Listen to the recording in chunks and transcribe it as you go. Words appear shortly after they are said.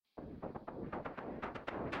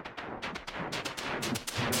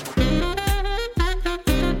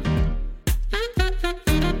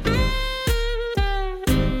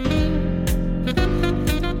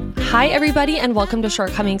Hi, everybody, and welcome to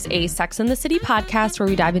Shortcomings, a Sex and the City podcast where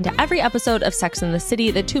we dive into every episode of Sex and the City,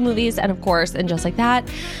 the 2 movies, and of course, and just like that.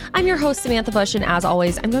 I'm your host, Samantha Bush, and as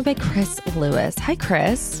always, I'm joined by Chris Lewis. Hi,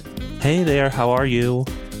 Chris. Hey there, how are you?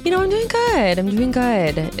 You know, I'm doing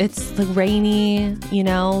good. It's like rainy,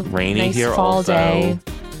 Rainy nice here fall also. day.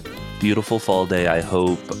 Beautiful fall day, I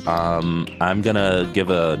hope. I'm gonna give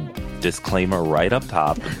a disclaimer right up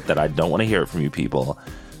top that I don't want to hear it from you people.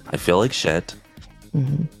 I feel like shit.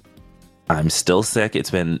 Mm-hmm. I'm still sick.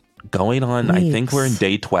 It's been going on. Weeks. I think we're in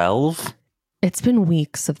day 12. It's been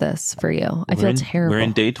weeks of this for you. I feel terrible. We're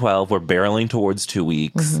in day 12. We're barreling towards 2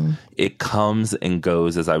 weeks. Mm-hmm. It comes and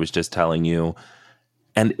goes, as I was just telling you.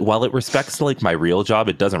 And while it respects like my real job,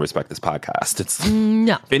 it doesn't respect this podcast. It's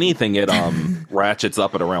no. If anything, it ratchets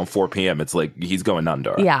up at around 4 p.m. It's like he's going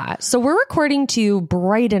under. Yeah. So we're recording to you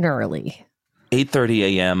bright and early.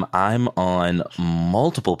 8:30 a.m. I'm on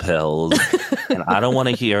multiple pills, and I don't want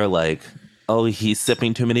to hear like, oh, he's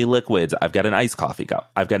sipping too many liquids. I've got an iced coffee go.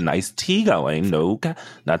 I've got an iced tea going.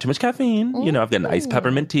 Not too much caffeine. I've got an iced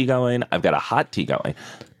peppermint tea going. I've got a hot tea going.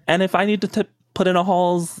 And if I need to put in a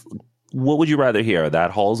Halls, what would you rather hear?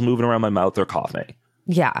 That Halls moving around my mouth or coffee?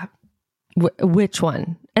 Yeah. Which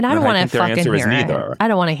one? And I don't want to fucking hear it. I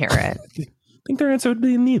don't want to hear it. I think their answer would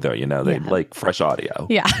be neither. They like fresh audio.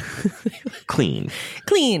 Yeah. Clean.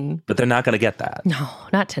 But they're not going to get that. No,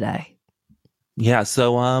 not today. Yeah.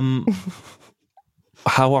 So,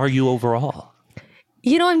 how are you overall?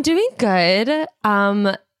 I'm doing good.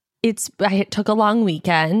 I took a long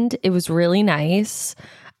weekend. It was really nice.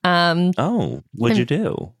 What'd you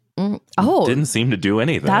do? Didn't seem to do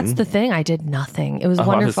anything. That's the thing. I did nothing. It was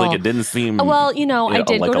wonderful. I was like, it didn't seem. Well, I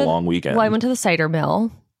did like go a to long weekend. Well, I went to the cider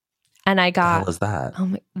mill, and I got. What was that?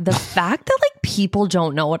 The fact that like people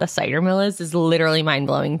don't know what a cider mill is literally mind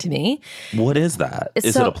blowing to me. What is that?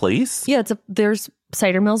 Is it a place? Yeah, there's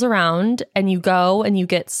cider mills around, and you go and you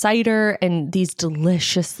get cider and these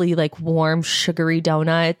deliciously like warm sugary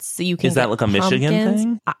donuts. You can. Is that like a Michigan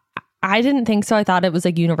thing? I didn't think so. I thought it was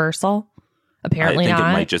like universal. Apparently not. I think not.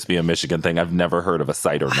 It might just be a Michigan thing. I've never heard of a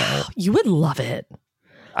cider mill. You would love it.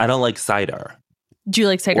 I don't like cider. Do you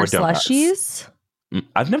like cider slushies?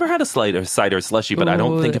 I've never had a cider slushie, but I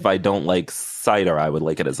don't think if I don't like cider, I would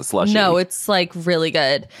like it as a slushie. No, it's like really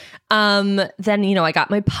good. Then, I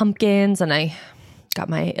got my pumpkins and I got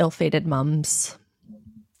my ill-fated mums.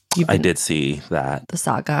 I did see that.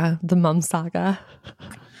 The mum saga.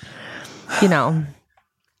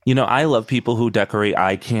 I love people who decorate.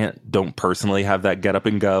 I don't personally have that get up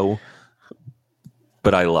and go,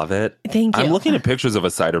 but I love it. Thank you. I'm looking at pictures of a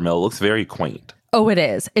cider mill. It looks very quaint. Oh, it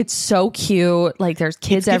is. It's so cute. Like there's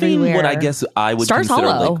kids it's everywhere. What I guess I would Stars consider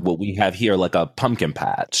Hollow. like what we have here, like a pumpkin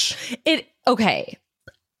patch. It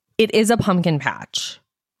is a pumpkin patch.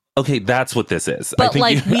 Okay, that's what this is. But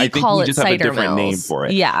I think we call it just cider have a different mills. name for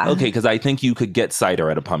it. Yeah. Okay, because I think you could get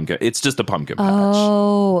cider at a pumpkin. It's just a pumpkin patch.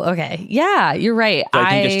 Oh, okay. Yeah, you're right. So I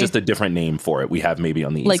think it's just a different name for it. We have maybe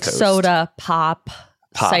on the East Coast. Like soda, pop,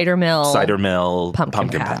 cider mill,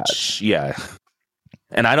 pumpkin patch. Yeah.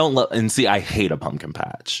 And I don't and see, I hate a pumpkin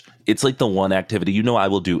patch. It's like the one activity, I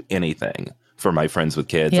will do anything for my friends with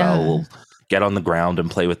kids. Yeah. I will get on the ground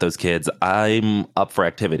and play with those kids. I'm up for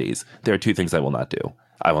activities. There are 2 things I will not do.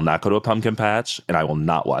 I will not go to a pumpkin patch, and I will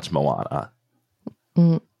not watch Moana.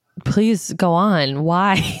 Please go on.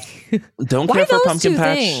 Why? Don't care for a pumpkin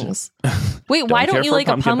patch. Things? Wait, why don't you like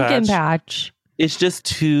a pumpkin patch? It's just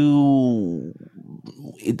too.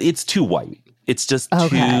 It's too white. It's just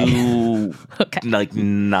too like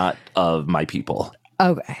not of my people.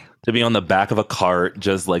 Okay. To be on the back of a cart,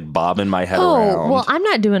 just like bobbing my head around. Oh, well, I'm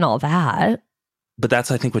not doing all that. But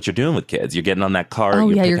that's, I think, what you're doing with kids. You're getting on that cart.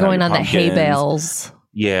 Oh, yeah, you're going on the hay bales.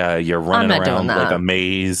 Yeah, you're running around like a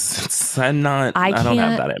maze. I don't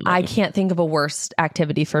have that in me. I can't think of a worse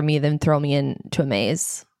activity for me than throw me into a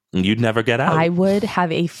maze. You'd never get out. I would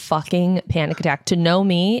have a fucking panic attack. To know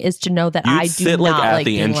me is to know that You'd I do sit not at like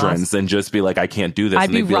the being entrance lost. and just be like, I can't do this. I'd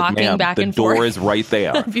and be they'd rocking like, back and the door forth. is right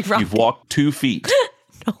there. You've walked 2 feet.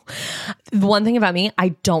 No. The one thing about me, I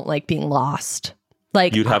don't like being lost.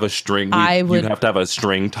 Like you'd have a string. You'd have to have a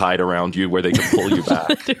string tied around you where they could pull you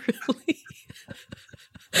back. Literally.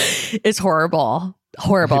 It's horrible.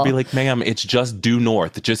 You'd be like, ma'am, it's just due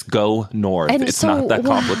north. Just go north. And it's not that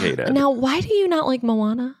complicated. Now, why do you not like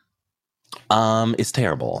Moana? It's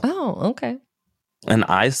terrible. Oh, okay. And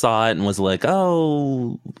I saw it and was like,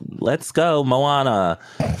 oh, let's go, Moana.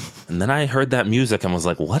 And then I heard that music and was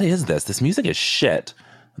like, what is this? This music is shit.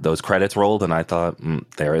 Those credits rolled and I thought,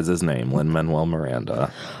 there is his name, Lin-Manuel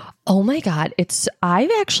Miranda. Oh my God.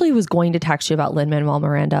 I actually was going to text you about Lin-Manuel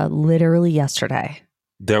Miranda literally yesterday.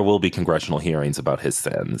 there will be congressional hearings about his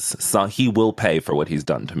sins. So he will pay for what he's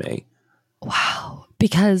done to me. Wow.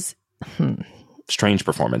 Because Strange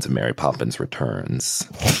performance of Mary Poppins Returns.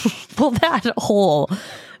 well, that whole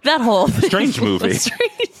Strange thing movie. was a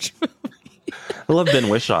strange movie. I love Ben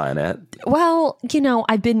Whishaw in it. Well,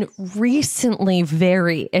 I've been recently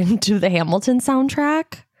very into the Hamilton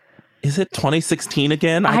soundtrack. Is it 2016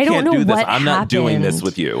 again? I don't can't know do this. what I'm not doing happened. this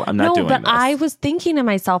with you. I'm not doing but this. I was thinking to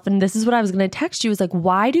myself, and this is what I was going to text you, was like,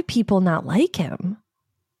 why do people not like him?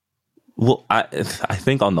 Well, I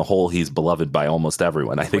think on the whole, he's beloved by almost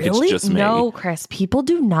everyone. I think Really? it's just me. No, Chris, people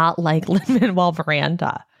do not like Lin-Manuel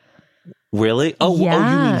Miranda. Really? Oh, you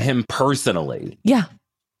Yeah. mean him personally? Yeah.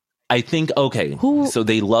 I think, okay, so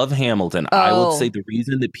they love Hamilton. I would say the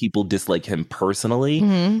reason that people dislike him personally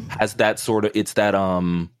has that sort of, it's that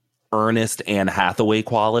earnest Anne Hathaway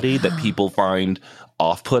quality that people find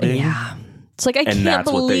off-putting. Yeah. It's like, I can't that's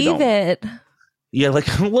what they believe don't. it. Yeah,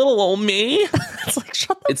 like little old me. It's like,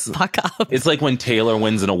 shut the fuck up. It's like when Taylor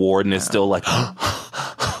wins an award and is still like,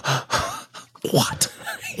 what?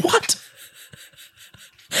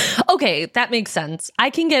 Okay, that makes sense. I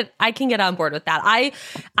can get on board with that.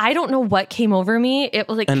 I don't know what came over me. It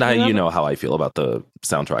was like, And you know how I feel about the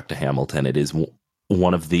soundtrack to Hamilton. It is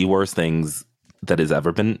one of the worst things that has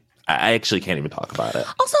ever been. I actually can't even talk about it.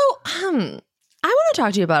 Also, I want to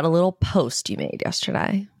talk to you about a little post you made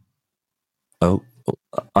yesterday. Oh,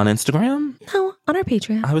 on Instagram? No, on our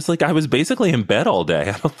Patreon. I was basically in bed all day.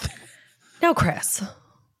 I don't think. Now, Chris,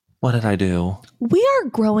 What did I do? we are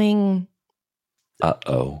growing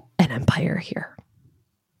Uh-oh. an empire here.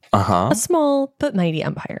 Uh-huh. A small but mighty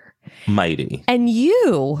empire. Mighty. And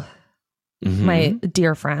you, Mhm. my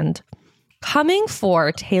dear friend, coming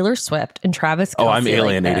for Taylor Swift and Travis Kelce. Oh, I'm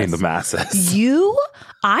alienating like the this, masses.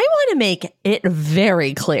 I want to make it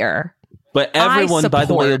very clear. But everyone, by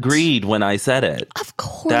the way, support. agreed when I said it. Of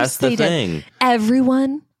course That's the they did. thing.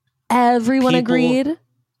 Everyone People agreed.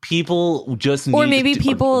 People just need Or maybe to-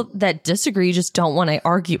 people that disagree just don't want to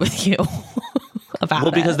argue with you about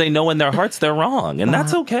Well, because it. they know in their hearts they're wrong, and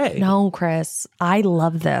that's okay. No, Chris, I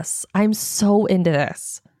love this. I'm so into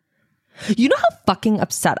this. You know how fucking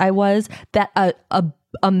upset I was that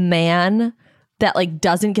a man that like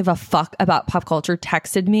doesn't give a fuck about pop culture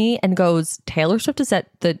texted me and goes, Taylor Swift is at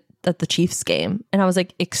the Chiefs game. And I was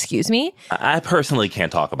like, excuse me? I personally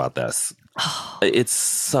can't talk about this. It's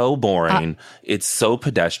so boring. It's so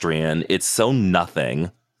pedestrian. It's so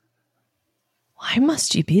nothing. Why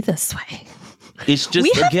must you be this way? It's just,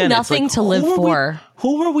 We have again, nothing it's like, to live who are for.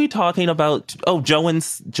 Who are we talking about? Oh, Joe and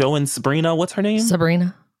Sabrina. What's her name?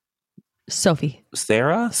 Sabrina. Sophie.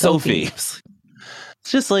 Sarah? Sophie. Sophie. It's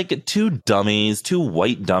just like two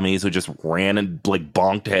white dummies who just ran and like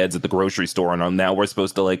bonked heads at the grocery store, and now we're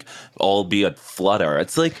supposed to like all be a flutter.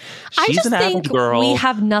 It's like I she's just an think average girl. we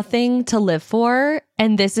have nothing to live for,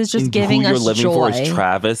 and this is just and giving who you're us living joy. for is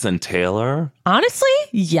Travis and Taylor. Honestly,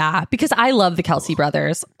 yeah, because I love the Kelce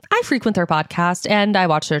brothers. I frequent their podcast and I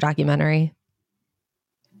watch their documentary.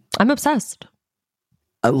 I'm obsessed.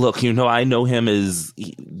 Look, I know him as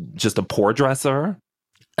just a poor dresser.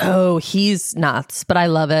 Oh, he's nuts, but I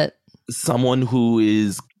love it. Someone who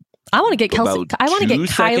is I want to get Kelce. about I want to get 2 Kylie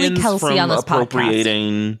seconds Kelce from on this podcast.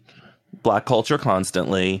 appropriating Black culture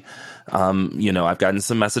constantly. I've gotten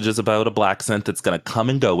some messages about a black scent that's going to come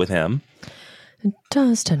and go with him. It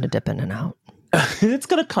does tend to dip in and out. It's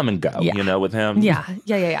going to come and go, Yeah. with him. Yeah.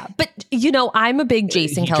 But I'm a big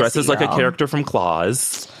Jason He Kelce dresses like a girl. character from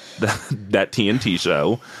Claws, that TNT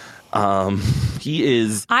show. He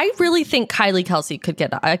is. I really think Kylie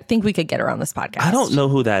Kelce I think we could get her on this podcast. I don't know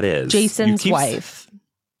who that is. Jason's wife.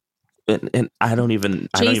 And I don't even.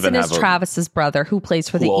 Jason have is Travis's brother who plays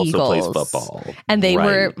for the who also Eagles. plays football. And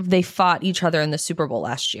Right. they fought each other in the Super Bowl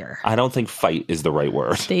last year. I don't think fight is the right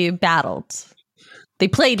word. They battled. They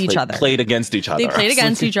played each other. Played against each other. They played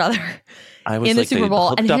against each other. I was in the like, Super they Bowl,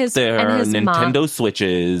 hooked and up his their Nintendo mom-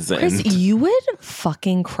 Switches. Chris, And you would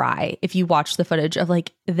fucking cry if you watched the footage of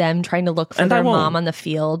like them trying to look for And I their won't. mom on the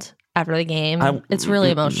field after the game. It's really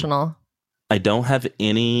emotional. I don't have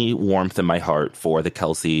any warmth in my heart for the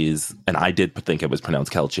Kelces, and I did think it was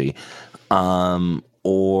pronounced Kelce,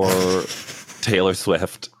 or Taylor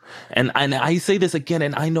Swift. And I say this again,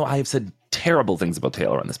 and I know I have said terrible things about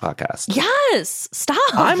Taylor on this podcast. Yes, stop.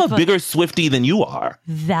 I'm a bigger Swiftie than you are.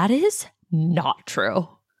 That is not true.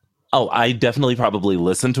 Oh, I definitely probably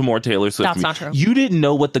listened to more Taylor Swift. That's not true. You didn't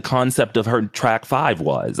know what the concept of her track 5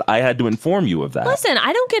 was. I had to inform you of that. Listen,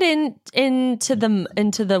 I don't get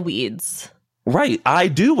into the weeds. Right, I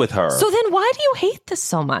do with her. So then why do you hate this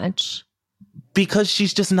so much? Because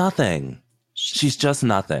she's just nothing. She's just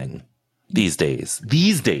nothing. These days.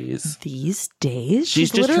 These days?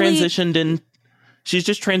 She's just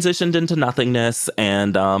transitioned into nothingness,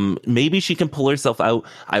 and maybe she can pull herself out.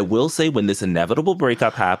 I will say, when this inevitable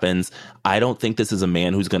breakup happens, I don't think this is a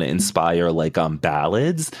man who's going to inspire like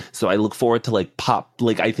ballads. So I look forward to like pop.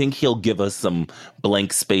 Like, I think he'll give us some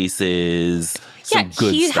blank spaces. Some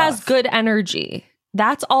good he stuff. has good energy.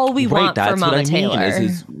 That's all we want for Mama Taylor.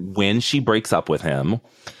 Is when she breaks up with him,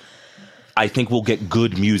 I think we'll get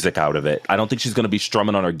good music out of it. I don't think she's going to be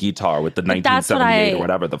strumming on her guitar with the 1978 or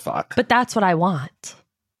whatever the fuck. But that's what I want.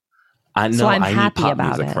 I know. So I'm I happy need pop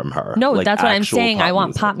about music it from her. No, like that's what I'm saying. I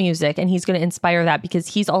want music. pop music, and he's going to inspire that because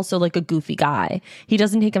he's also like a goofy guy. He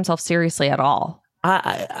doesn't take himself seriously at all.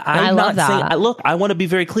 I love that. Saying, look, I want to be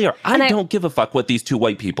very clear. I don't give a fuck what these two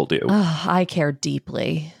white people do. I care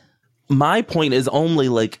deeply. My point is only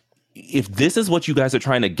like, if this is what you guys are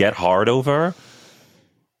trying to get hard over,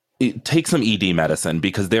 take some ED medicine,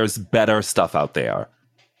 because there's better stuff out there.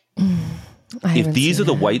 If these are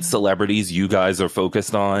the white celebrities you guys are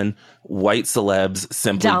focused on, white celebs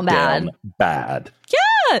simply down bad.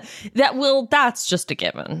 Yeah, that's just a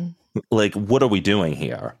given. Like, what are we doing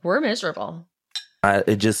here? We're miserable.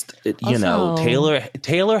 You know,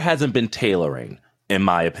 Taylor hasn't been tailoring, in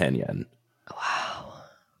my opinion. Wow.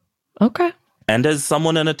 Okay. And as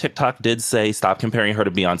someone in a TikTok did say, stop comparing her to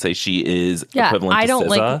Beyonce. She is equivalent to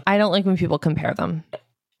SZA. I don't like when people compare them.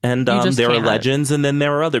 And there are legends, and then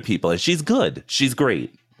there are other people. And she's good. She's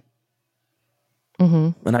great.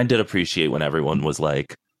 Mm-hmm. And I did appreciate when everyone was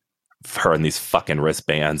like, her and these fucking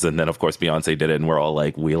wristbands. And then, of course, Beyonce did it, and we're all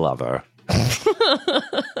like, we love her.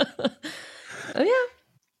 Oh, yeah.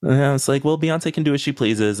 Yeah, it's like, well, Beyonce can do as she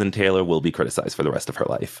pleases, and Taylor will be criticized for the rest of her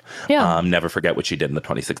life. Yeah. Never forget what she did in the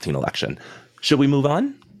 2016 election. Should we move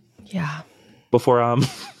on? Yeah. Before I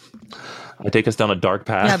take us down a dark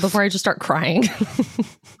path. Yeah, before I just start crying.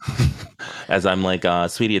 As I'm like,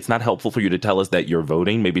 sweetie, it's not helpful for you to tell us that you're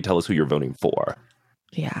voting. Maybe tell us who you're voting for.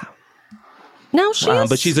 Yeah. No,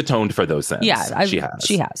 but she's atoned for those sins. Yeah, she has.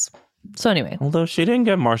 She has. So anyway. Although she didn't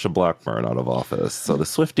get Marsha Blackburn out of office, so the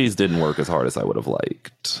Swifties didn't work as hard as I would have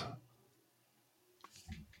liked.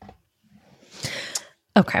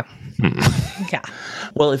 Okay. Yeah.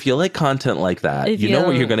 Well, if you like content like that, you know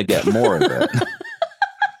where you're going to get more of it.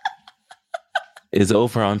 Is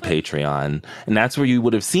over on Patreon. And that's where you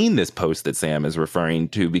would have seen this post that Sam is referring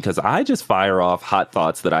to, because I just fire off hot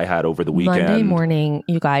thoughts that I had over the weekend. Monday morning,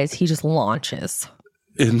 you guys, he just launches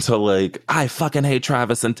into like, I fucking hate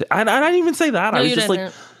Travis. And I didn't even say that. No,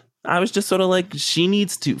 I was just sort of like, she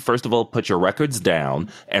needs to, first of all, put your records down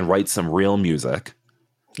and write some real music.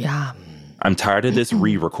 Yeah. I'm tired of this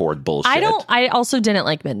re-record bullshit. I also didn't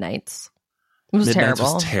like Midnights. It was Midnights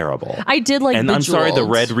terrible. was terrible. I did like and Bejeweled.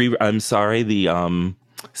 I'm sorry, the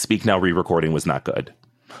Speak Now re-recording was not good.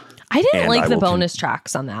 I didn't like the bonus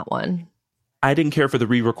tracks on that one. I didn't care for the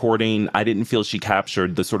re-recording. I didn't feel she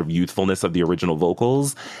captured the sort of youthfulness of the original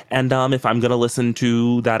vocals. And if I'm going to listen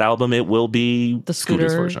to that album, it will be the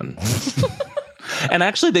Scooter's version. And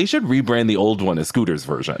actually, they should rebrand the old one as Scooter's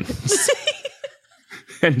version.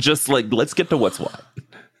 And just like, let's get to what's what.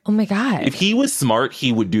 Oh my God. If he was smart,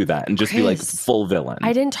 he would do that and just be like full villain.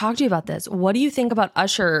 I didn't talk to you about this. What do you think about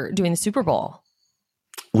Usher doing the Super Bowl?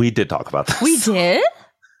 We did talk about this. We did?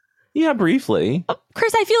 Yeah, briefly.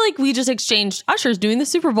 Chris, I feel like we just exchanged Usher's doing the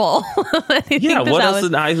Super Bowl. Yeah, what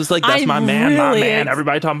else? I was like, that's my man.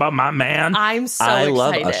 Everybody talking about my man. I'm so excited.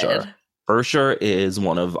 Love Usher. Usher is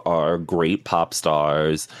one of our great pop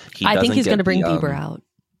stars. I think he's going to bring Bieber out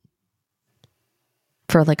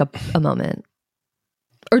for like a moment.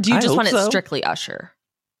 Or do you just want it strictly Usher?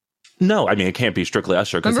 No, I mean, it can't be strictly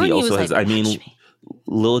Usher because he also has,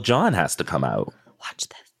 Lil Jon has to come out. Watch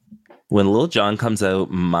this. When Lil Jon comes out,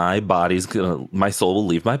 my soul will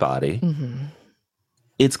leave my body. Mm-hmm.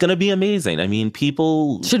 It's going to be amazing. I mean,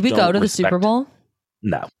 people. Should we go to the Super Bowl?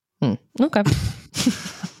 No. Okay.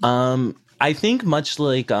 I think much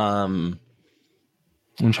like, I'm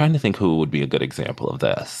trying to think who would be a good example of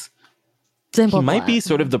this. He might be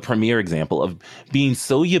sort of the premier example of being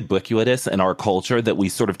so ubiquitous in our culture that we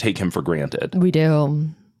sort of take him for granted. We do.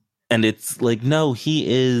 And it's like, no, he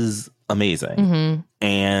is amazing. Mm-hmm.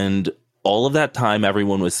 And all of that time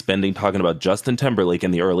everyone was spending talking about Justin Timberlake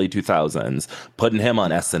in the early 2000s, putting him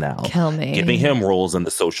on SNL. Kill me. Giving him roles in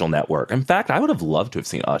The Social Network. In fact, I would have loved to have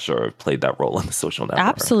seen Usher have played that role in The Social Network.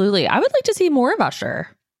 Absolutely. I would like to see more of Usher.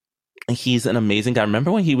 He's an amazing guy.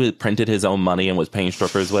 Remember when he printed his own money and was paying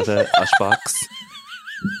strippers with it? Ushbucks.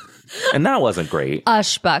 And that wasn't great.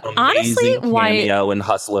 Ushbuck. Honestly, why? Cameo and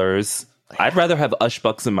Hustlers. I'd rather have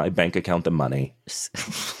Ushbucks in my bank account than money.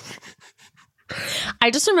 I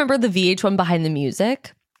just remember the VH1 Behind the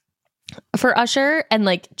Music for Usher, and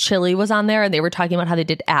like Chili was on there, and they were talking about how they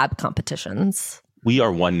did ab competitions. We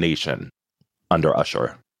are one nation under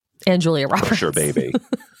Usher. And Julia Roberts. Usher, baby.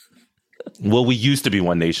 Well, we used to be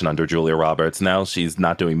one nation under Julia Roberts. Now she's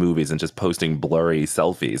not doing movies and just posting blurry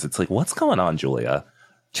selfies. It's like, what's going on, Julia?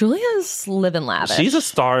 Julia's living lavish. She's a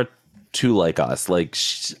star too, like us. Like,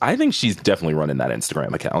 I think she's definitely running that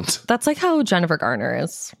Instagram account. That's like how Jennifer Garner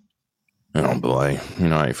is. Oh, boy. You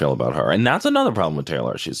know how I feel about her. And that's another problem with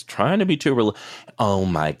Taylor. She's trying to be too... Oh,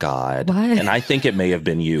 my God. What? And I think it may have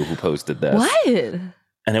been you who posted this. What?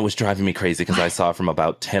 And it was driving me crazy because I saw it from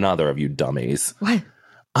about 10 other of you dummies. What?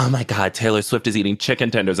 Oh, my God. Taylor Swift is eating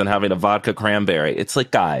chicken tenders and having a vodka cranberry. It's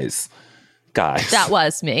like, guys. That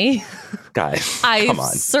was me. Guys, I come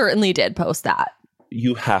on. certainly did post that.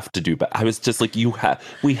 You have to do better. I was just like,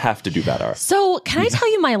 we have to do better. So can I tell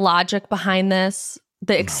you my logic behind this?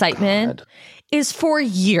 The excitement is for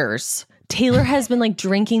years. Taylor has been like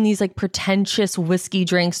drinking these like pretentious whiskey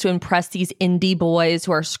drinks to impress these indie boys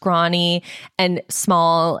who are scrawny and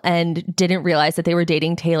small and didn't realize that they were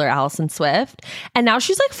dating Taylor Allison Swift. And now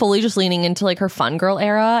she's like fully just leaning into like her fun girl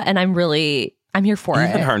era. And I'm here for it.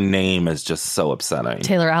 Even her name is just so upsetting.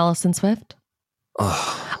 Taylor Allison Swift.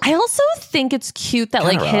 Ugh. I also think it's cute that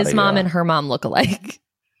like his mom and her mom look alike.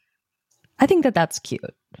 I think that that's cute.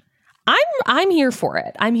 I'm here for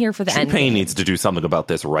it. I'm here for the end. T-Pain needs to do something about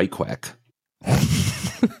this right quick.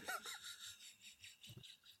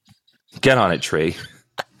 Get on it, Tree.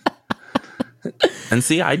 And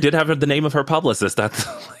see, I did have the name of her publicist. That's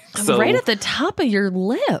so right at the top of your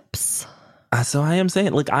lips. So I am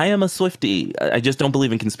saying, like, I am a Swiftie. I just don't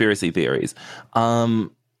believe in conspiracy theories. And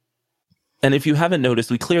if you haven't noticed,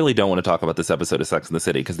 we clearly don't want to talk about this episode of Sex and the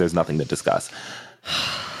City because there's nothing to discuss.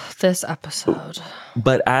 This episode.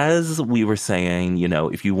 But as we were saying, you know,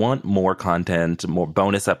 if you want more content, more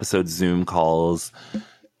bonus episodes, Zoom calls,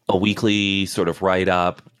 a weekly sort of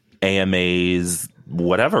write-up, AMAs,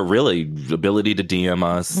 whatever, really, ability to DM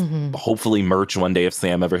us, hopefully merch one day if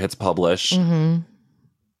Sam ever hits publish,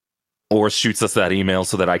 or shoots us that email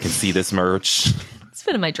so that I can see this merch. It's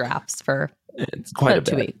been in my drafts for it's quite a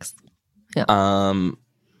bit. 2 weeks. Yeah.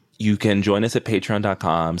 You can join us at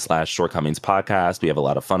patreon.com/Shortcomings Podcast. We have a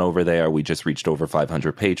lot of fun over there. We just reached over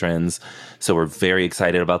 500 patrons. So we're very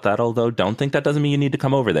excited about that. Although don't think that doesn't mean you need to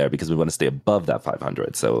come over there because we want to stay above that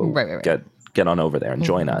 500. So right. Get on over there and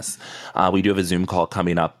join us. We do have a Zoom call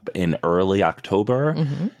coming up in early October.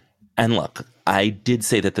 And look, I did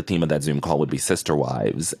say that the theme of that Zoom call would be sister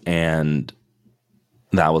wives. And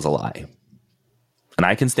that was a lie. And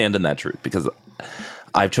I can stand in that truth because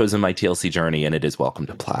I've chosen my TLC journey, and it is Welcome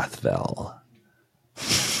to Plathville.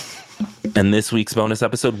 And this week's bonus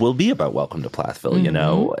episode will be about Welcome to Plathville. You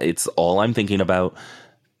know, it's all I'm thinking about.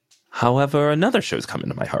 However, another show's come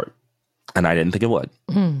into my heart, and I didn't think it would.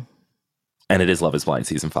 And it is Love is Blind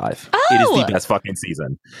Season 5. Oh! It is the best fucking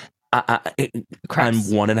season. I'm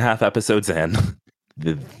 1.5 episodes in.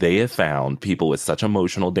 They have found people with such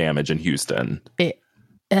emotional damage in Houston.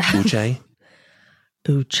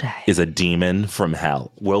 Uche is a demon from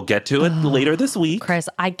hell. We'll get to it later this week. Chris,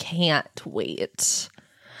 I can't wait.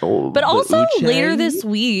 Oh, but also Uche? later this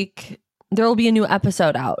week, there will be a new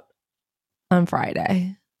episode out on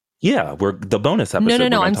Friday. Yeah, we're the bonus episode.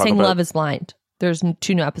 No. I'm saying Love is Blind. There's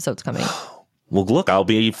 2 new episodes coming. Well, look, I'll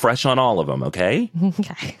be fresh on all of them, okay?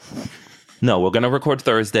 Okay. No, we're going to record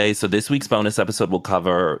Thursday, so this week's bonus episode will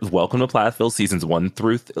cover Welcome to Plathville seasons 1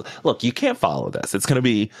 through... Look, you can't follow this. It's going to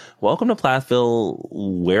be Welcome to Plathville,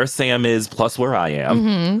 where Sam is, plus where I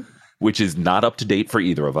am, which is not up to date for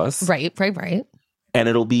either of us. Right. And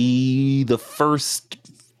it'll be the first,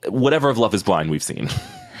 whatever of Love is Blind we've seen.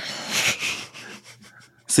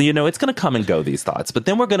 So, you know, it's going to come and go, these thoughts. But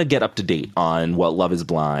then we're going to get up to date on what Love is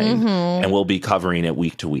Blind, and we'll be covering it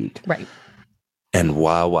week to week. Right. And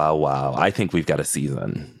wow. I think we've got a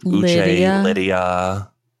season. Lydia.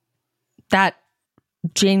 Lydia. That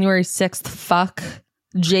January 6th fuck.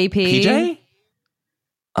 JP. PJ?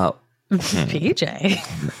 Oh.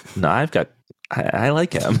 PJ. No, I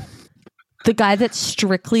like him. The guy that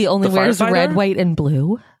strictly only wears firefighter? red, white, and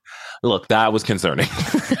blue. Look, that was concerning.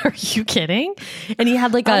 Are you kidding? And he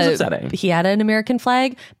had like he had an American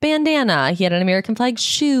flag bandana. He had an American flag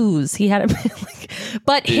shoes. He had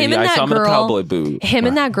but him and that girl, cowboy boot. Him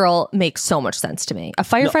and that girl makes so much sense to me. A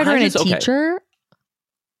firefighter and a teacher,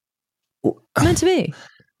 meant to be.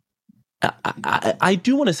 I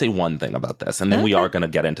do want to say one thing about this, and then we are going to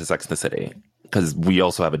get into Sex and the City because we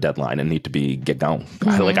also have a deadline and need to get going.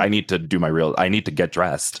 I need to do I need to get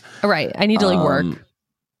dressed. Right. I need to work.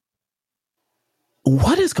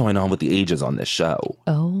 What is going on with the ages on this show?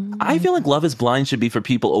 Oh. I feel like Love is Blind should be for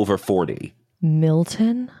people over 40.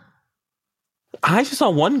 Milton? I just saw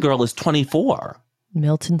one girl is 24.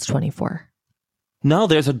 Milton's 24. No,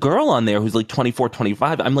 there's a girl on there who's like 24,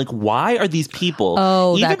 25. I'm like, why are these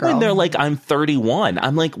people? Even when they're like, I'm 31.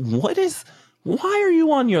 I'm like, why are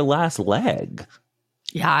you on your last leg?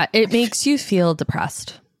 Yeah, it makes you feel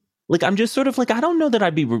depressed. Like, I'm just sort of like, I don't know that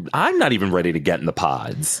I'm not even ready to get in the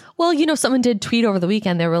pods. Well, someone did tweet over the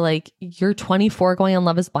weekend. They were like, you're 24 going on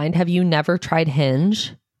Love is Blind. Have you never tried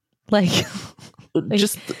Hinge? Like,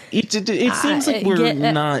 just, it seems like we're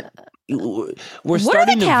not... We're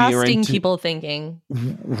starting to veer into people thinking.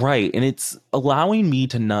 Right. And it's allowing me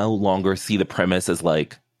to no longer see the premise as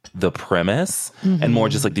like the premise and more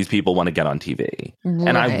just like these people want to get on TV. Right.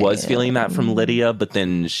 And I was feeling that from Lydia, but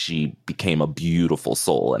then she became a beautiful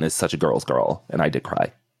soul and is such a girl's girl. And I did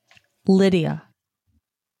cry. Lydia,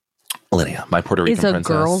 my Puerto Rican princess. Is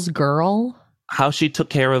a girl's girl? How she took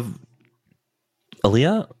care of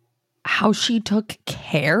Aaliyah? How she took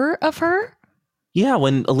care of her? Yeah,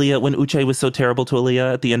 when Uche was so terrible to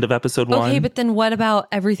Aaliyah at the end of episode 1. Okay, but then what about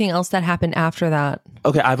everything else that happened after that?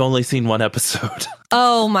 Okay, I've only seen one episode.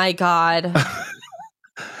 Oh my God.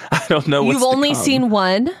 I don't know what's You've only seen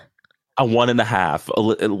one? A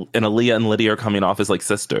 1.5. And Aaliyah and Lydia are coming off as like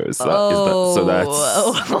sisters. So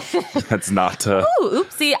that's not to... Oh,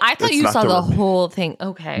 oopsie. I thought you saw the whole thing.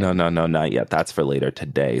 Okay. No, not yet. That's for later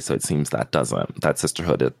today. So it seems that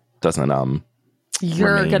sisterhood, it doesn't...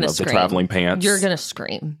 You're going to scream. The traveling pants. You're going to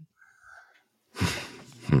scream.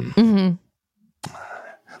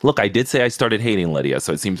 Look, I did say I started hating Lydia,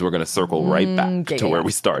 so it seems we're going to circle right back to where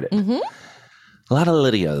we started. A lot of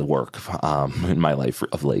Lydia work in my life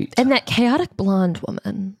of late. And that chaotic blonde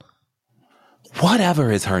woman.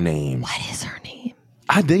 Whatever is her name. What is her name?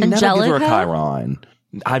 They never give her a Chiron.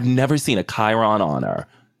 I've never seen a Chiron on her.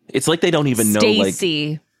 It's like they don't even know.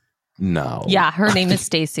 Stacy. No. Yeah, her name is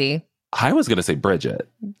Stacy. I was going to say Bridget.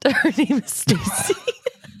 Her name is Stacy.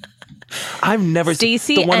 I've never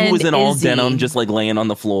Stacy seen the one who was in all Izzy. denim, just like laying on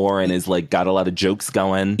the floor and is like got a lot of jokes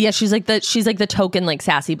going. Yeah, she's like the token like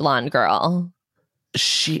sassy blonde girl. Is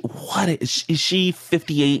she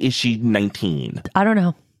 58? Is she 19? I don't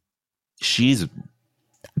know. She's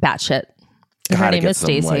batshit. Her name is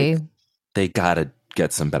Stacy. They gotta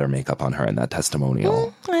get some better makeup on her in that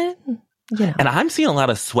testimonial. And I'm seeing a lot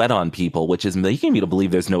of sweat on people, which is making me to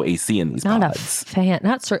believe there's no AC in these pods.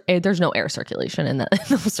 There's no air circulation in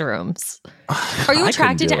those rooms. Are you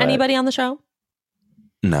attracted to anybody on the show?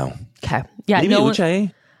 No. Okay. Yeah. Maybe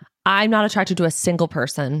Uche. I'm not attracted to a single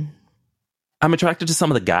person. I'm attracted to some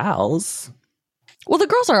of the gals. Well, the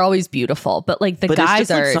girls are always beautiful, but like guys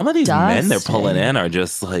are like some of these dusty. men they're pulling in are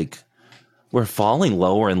just like, we're falling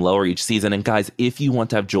lower and lower each season. And guys, if you want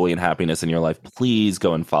to have joy and happiness in your life, please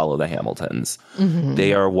go and follow the Hamiltons.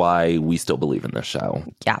 They are why we still believe in this show.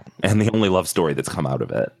 Yeah. And the only love story that's come out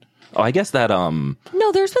of it. Oh, I guess that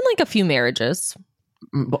no, there's been like a few marriages.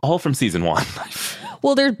 All from season 1.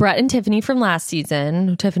 Well, there's Brett and Tiffany from last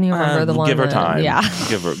season. Tiffany, remember the one? Give her time. Yeah.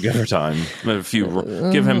 Give her time.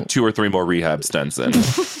 Give him 2 or 3 more rehab stints and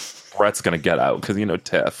Brett's going to get out because,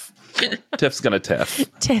 Tiff. Tiff's gonna tiff.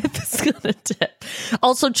 Tiff's gonna tiff.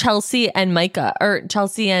 Also, Chelsea and Micah, or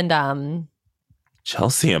Chelsea and Micah.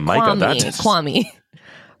 Kwame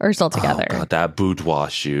are still together. Oh God, that boudoir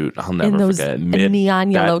shoot, I'll never forget.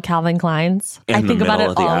 Neon yellow Calvin Kleins. I think about it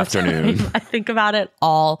all the afternoon. I think about it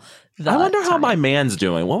all the time. I wonder how my man's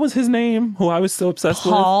doing. What was his name? Who I was so obsessed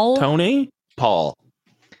with? Tony? Paul.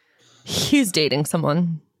 He's dating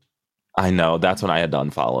someone. I know. That's when I had to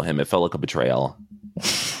unfollow him. It felt like a betrayal.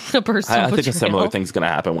 A personal I think a similar thing's going to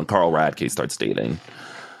happen when Carl Radke starts dating.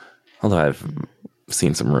 Although I've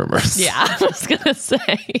seen some rumors. Yeah, I was going to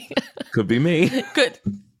say. Could be me. Good.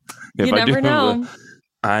 You never know.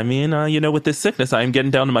 I mean, with this sickness, I'm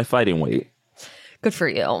getting down to my fighting weight. Good for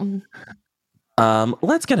you.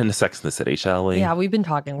 Let's get into Sex and the City, shall we? Yeah, we've been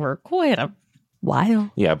talking for quite a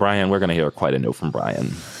while. Yeah, Brian, we're going to hear quite a note from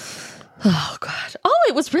Brian. Oh, God. Oh,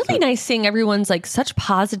 it was really nice seeing everyone's like such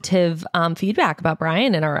positive feedback about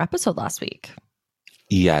Brian in our episode last week.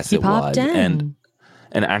 Yes, it was. In.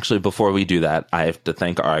 And actually, before we do that, I have to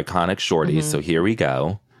thank our iconic shorties. So here we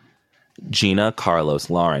go. Gina,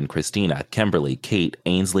 Carlos, Lauren, Christina, Kimberly, Kate,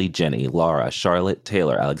 Ainsley, Jenny, Laura, Charlotte,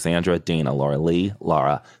 Taylor, Alexandra, Dana, Laura Lee,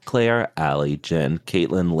 Laura, Claire, Allie, Jen,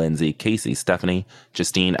 Caitlin, Lindsay, Casey, Stephanie,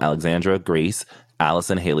 Justine, Alexandra, Grace,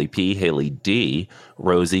 Allison, Haley P, Haley D,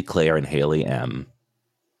 Rosie, Claire, and Haley M.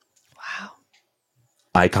 Wow.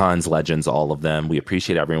 Icons, legends, all of them. We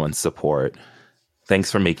appreciate everyone's support.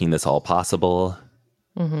 Thanks for making this all possible.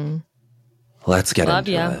 Let's get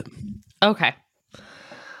into it. Okay.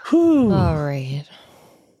 Whew. All right.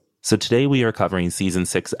 So today we are covering season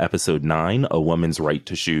 6, episode 9, A Woman's Right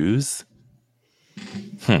to Shoes.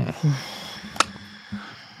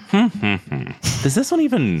 Does this one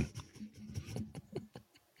even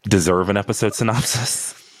deserve an episode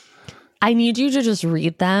synopsis? I need you to just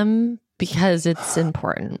read them because it's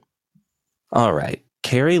important. All right.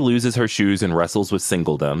 Carrie loses her shoes and wrestles with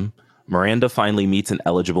singledom. Miranda finally meets an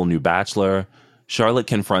eligible new bachelor. Charlotte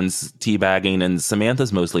confronts teabagging, and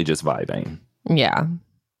Samantha's mostly just vibing. Yeah.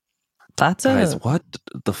 That's Guys, what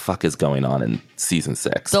the fuck is going on in season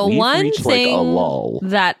 6? The We've one reached, thing like, a lull.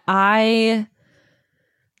 that I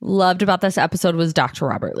loved about this episode was Dr.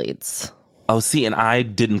 Robert Leeds. Oh, see, and I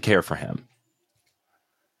didn't care for him.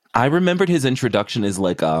 I remembered his introduction as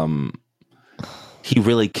like, he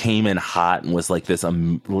really came in hot and was like this,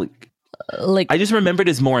 Like, I just remembered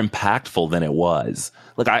it as more impactful than it was.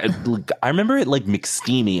 I remember it like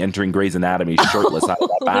McSteamy entering Grey's Anatomy shirtless out of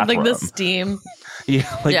that bathroom. like the steam.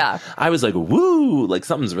 Yeah, I was like, woo, like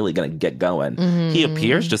something's really gonna get going. He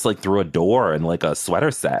appears just like through a door in like a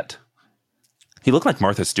sweater set. He looked like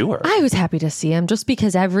Martha Stewart. I was happy to see him just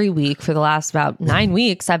because every week for the last about 9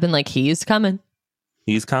 weeks, I've been like, he's coming.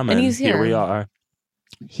 He's coming. And he's here. Here we are.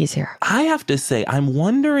 He's here. I have to say, I'm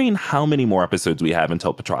wondering how many more episodes we have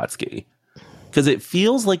until Petrotsky. Because it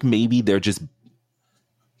feels like maybe they're just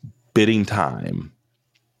bidding time.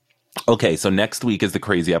 Okay, so next week is the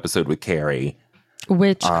crazy episode with Carrie.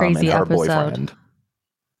 Which crazy and her episode? boyfriend.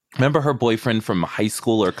 Remember her boyfriend from high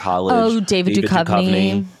school or college? Oh, David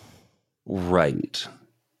Duchovny. Right.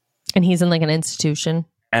 And he's in like an institution.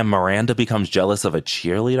 And Miranda becomes jealous of a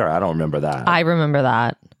cheerleader? I don't remember that. I remember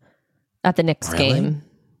that at the Knicks Really? game.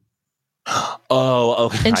 Oh,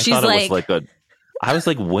 okay. And I she's thought it like- was like a... I was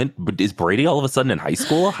like, when is Brady all of a sudden in high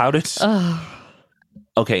school? How did...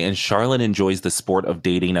 Okay, and Charlotte enjoys the sport of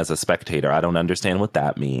dating as a spectator. I don't understand what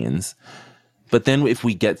that means. But then if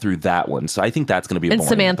we get through that one, so I think that's going to be a And boring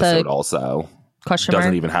Samantha- episode also. Question Doesn't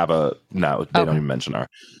mark? even have a... No, they don't even mention her.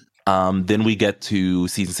 Then we get to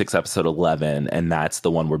season 6, episode 11, and that's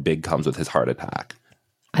the one where Big comes with his heart attack.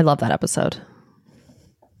 I love that episode.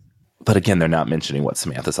 But again, they're not mentioning what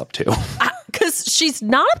Samantha's up to. Because she's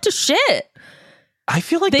not up to shit. I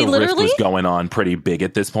feel like They the rift literally- was going on pretty big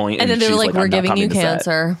at this point, And then they were she's like, we're "I'm not giving you coming to set."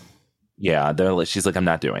 cancer. Yeah, she's like, I'm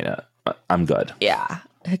not doing it. I'm good. Yeah.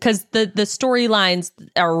 Because the storylines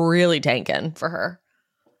are really tanking for her.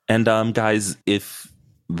 And guys, if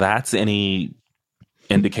that's any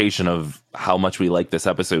indication of how much we like this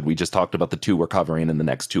episode, we just talked about the 2 we're covering in the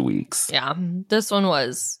next 2 weeks. Yeah. This one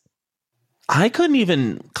was... I couldn't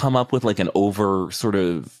even come up with like an over sort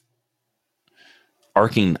of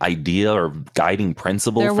arcing idea or guiding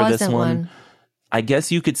principle There for this wasn't one. one. I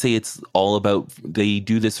guess you could say it's all about, they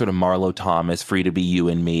do this sort of Marlo Thomas, free to be you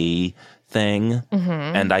and me thing.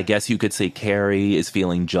 And I guess you could say Carrie is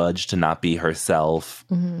feeling judged to not be herself.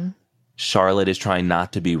 Charlotte is trying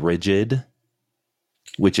not to be rigid,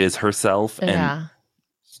 which is herself. And Yeah.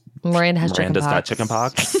 Miranda's got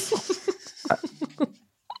chickenpox.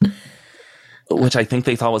 Which I think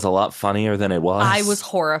they thought was a lot funnier than it was. I was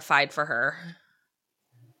horrified for her.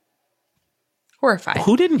 Horrified.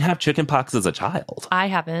 Who didn't have chickenpox as a child? I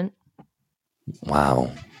haven't.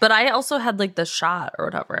 Wow. But I also had like the shot or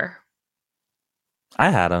whatever. I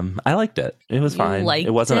had them. I liked it. It was You fine. liked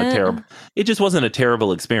It wasn't it? a terrible. It just wasn't a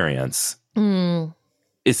terrible experience.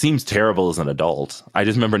 It seems terrible as an adult. I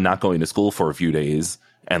just remember not going to school for a few days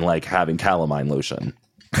and like having calamine lotion.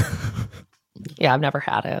 Yeah, I've never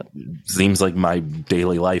had it. Seems like my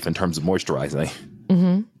daily life in terms of moisturizing.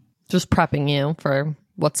 Just prepping you for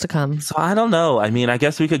what's to come. So I don't know. I mean, I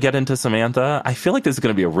guess we could get into Samantha. I feel like this is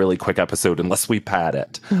going to be a really quick episode unless we pad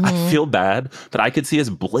it. I feel bad, but I could see us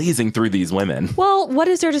blazing through these women. Well, what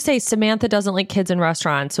is there to say? Samantha doesn't like kids in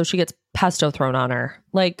restaurants, so she gets pesto thrown on her.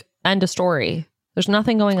 Like, end of story. There's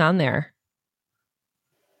nothing going on there.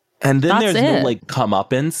 And then That's there's no it. like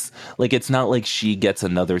comeuppance. Like it's not like she gets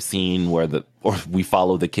another scene where or we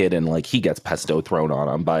follow the kid and like he gets pesto thrown on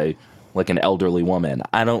him by like an elderly woman.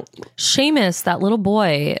 I don't. Seamus, that little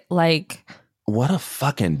boy, like, What a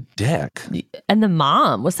fucking dick. and the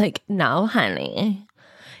mom was like, no, honey.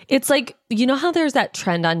 It's like, you know how there's that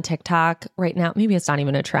trend on TikTok right now? Maybe it's not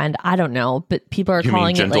even a trend. I don't know. But people are You mean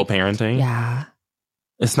calling it gentle like, parenting? yeah.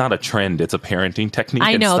 It's not a trend. It's a parenting technique.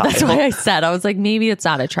 I and know. That's style. why I said, I was like, maybe it's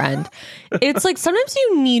not a trend. It's like sometimes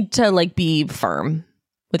you need to like be firm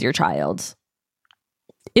with your child.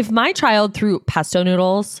 If my child threw pesto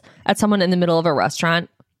noodles at someone in the middle of a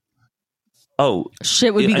restaurant, Oh,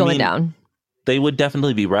 shit would be I going mean, down. they would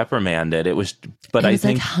definitely be reprimanded. It was, but It I was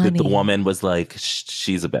like, think that the honey. woman was like,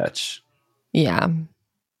 she's a bitch. Yeah.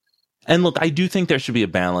 And look, I do think there should be a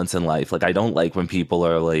balance in life. Like, I don't like when people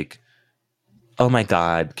are like, oh my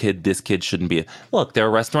God, this kid shouldn't be. Look, there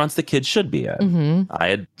are restaurants the kids should be in. Mm-hmm. I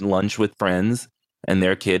had lunch with friends and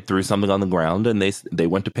their kid threw something on the ground and they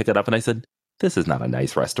went to pick it up and I said, this is not a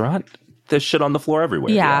nice restaurant. There's shit on the floor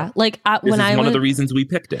everywhere. Yeah. Like this is one of the reasons we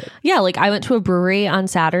picked it. Yeah. Like I went to a brewery on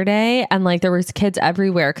Saturday and like there was kids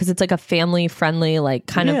everywhere because it's like a family friendly like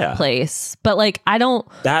kind of place. But like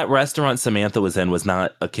that restaurant Samantha was in was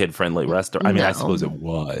not a kid friendly restaurant. I mean, I suppose it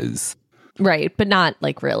was. Right. But not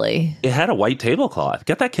like really. It had a white tablecloth.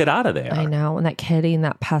 Get that kid out of there. I know. And that kid eating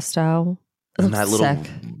that pesto. And that little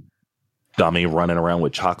dummy running around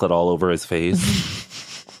with chocolate all over his face.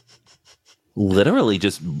 Literally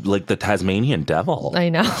just like the Tasmanian devil. I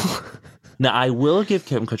know. Now, I will give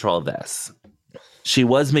Kim Cattrall this. She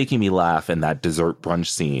was making me laugh in that dessert brunch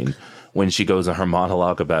scene when she goes in her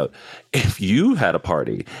monologue about if you had a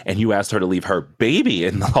party and you asked her to leave her baby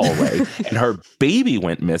in the hallway and her baby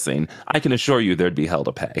went missing, I can assure you there'd be hell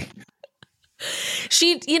to pay.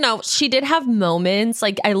 She did have moments.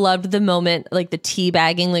 Like, I loved the moment, like the tea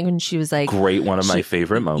bagging, like when she was like... Great, one of my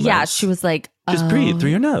favorite moments. Yeah, she was like... Just breathe through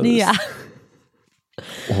your nose. Yeah.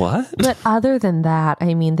 What? But other than that,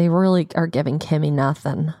 I mean, they really are giving Kimmy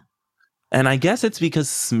nothing. And I guess it's because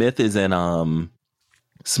Smith is in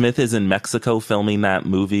Mexico filming that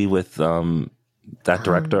movie with that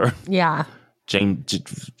director. Yeah. Gus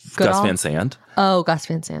Van Sant. Oh, Gus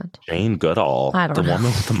Van Sant. Jane Goodall. I don't know. The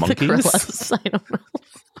woman with the monkeys. I don't know.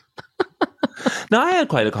 Now, I had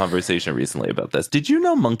quite a conversation recently about this. Did you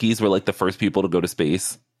know monkeys were like the first people to go to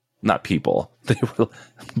space? Not people. They were,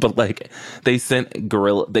 but like they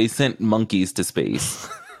sent monkeys to space.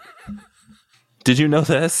 Did you know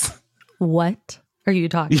this? What are you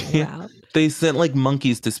talking about? They sent like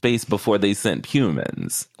monkeys to space before they sent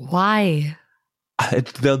humans. Why?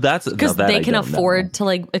 Because they can afford to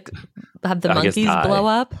like have the monkeys blow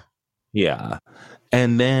up. Yeah,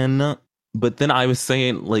 but then I was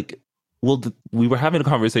saying like, well, we were having a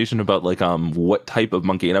conversation about like what type of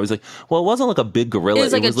monkey, and I was like, well, it wasn't like a big gorilla. It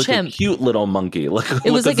was like a cute little monkey. It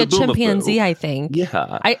was like a chimpanzee, I think.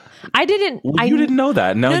 Yeah, I didn't. Well, you didn't know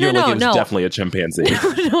that. Now you're like, it was definitely a chimpanzee.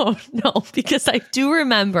 No, because I do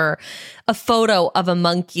remember a photo of a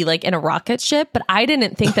monkey like in a rocket ship, but I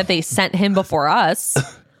didn't think that they sent him before us.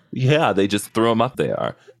 Yeah, they just threw him up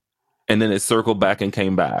there, and then it circled back and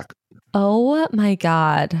came back. Oh my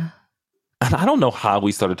God. And I don't know how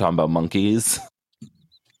we started talking about monkeys.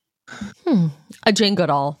 Jane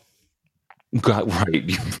Goodall. God,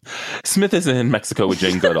 right. Smith is in Mexico with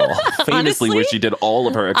Jane Goodall, famously honestly, where she did all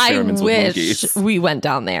of her experiments with monkeys. We went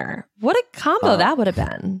down there. What a combo that would have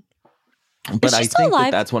been. But I think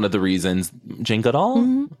that's one of the reasons. Jane Goodall?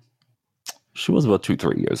 Mm-hmm. She was about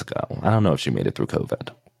 2-3 years ago. I don't know if she made it through COVID.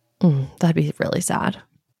 That'd be really sad.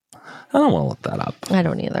 I don't want to look that up. I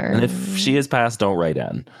don't either. And if she is passed, don't write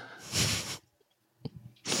in.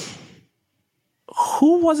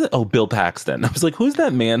 Who was it? Oh, Bill Paxton. I was like, who's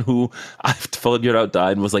that man who I figured out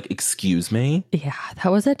died and was like, excuse me? Yeah,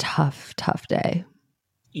 that was a tough day.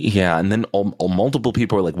 Yeah, and then multiple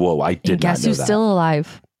people were like, whoa, I did not know that. Guess who's still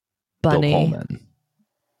alive? Bunny. Bill Pullman.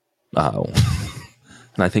 Oh.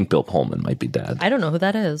 And I think Bill Pullman might be dead. I don't know who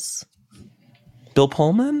that is. Bill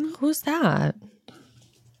Pullman? Who's that?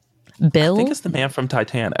 Bill? I think it's the man from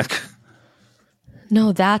Titanic.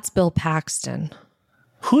 No, that's Bill Paxton.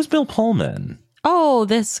 Who's Bill Pullman? Oh,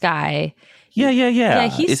 this guy. Yeah. Yeah,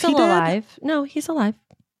 he's still alive. No, he's alive.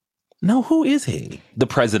 No, who is he? The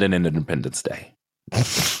president in Independence Day.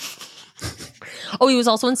 Oh, he was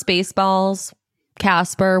also in Spaceballs,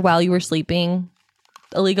 Casper, While You Were Sleeping,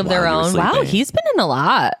 A League of Their Own. Wow, he's been in a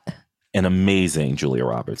lot. An amazing Julia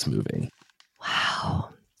Roberts movie. Wow.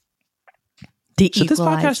 Should this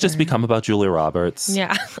podcast just become about Julia Roberts?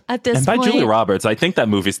 Yeah, at this point. And by Julia Roberts, I think that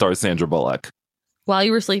movie stars Sandra Bullock. While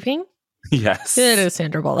You Were Sleeping? Yes. It is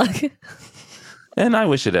Sandra Bullock. And I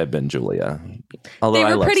wish it had been Julia. Although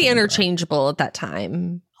they were pretty interchangeable at that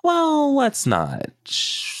time. Well, let's not.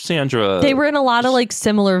 Sandra. They were in a lot of like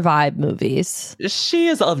similar vibe movies. She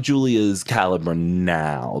is of Julia's caliber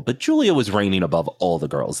now, but Julia was reigning above all the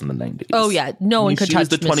girls in the 90s. Oh, yeah. No one could touch She was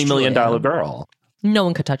the $20 million girl. No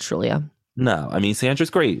one could touch Julia. No, I mean,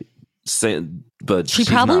 Sandra's great. But she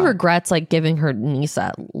probably regrets like giving her niece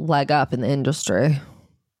that leg up in the industry.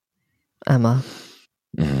 Emma.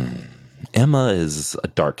 Emma is a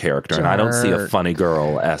dark character, and I don't see a Funny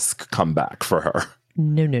Girl-esque comeback for her.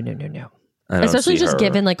 No. Especially just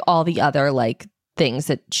given like all the other like things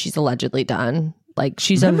that she's allegedly done. Like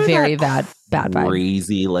she's a very bad vibe.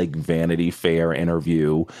 Crazy like Vanity Fair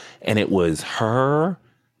interview, and it was her.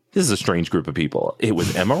 This is a strange group of people. It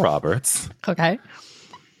was Emma Roberts. Okay.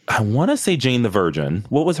 I want to say Jane the Virgin.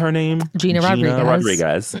 What was her name? Gina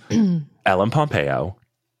Rodriguez. Ellen Pompeo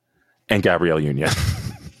and Gabrielle Union.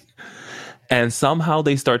 And somehow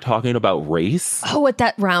they start talking about race. Oh, at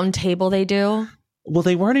that round table they do? Well,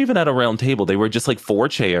 they weren't even at a round table. They were just like 4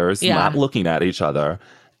 chairs, not looking at each other.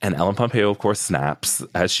 And Ellen Pompeo, of course, snaps,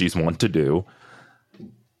 as she's wont to do.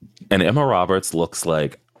 And Emma Roberts looks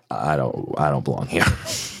like, I don't belong here.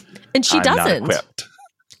 And she doesn't. Not equipped.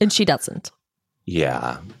 And she doesn't.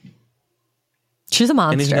 Yeah. She's a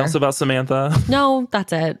monster. Anything else about Samantha? No,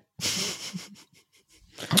 that's it.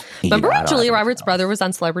 Remember when Julia Roberts' brother was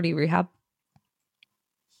on Celebrity Rehab?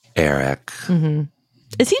 Eric. Mm-hmm.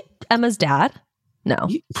 Is he Emma's dad? No.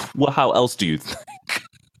 Well, how else do you think?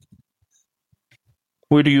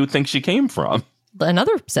 Where do you think she came from?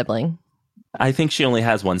 Another sibling. I think she only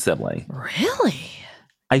has one sibling. Really?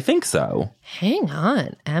 I think so. Hang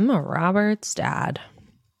on. Emma Roberts' dad.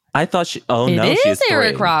 I thought she... Oh, no, she is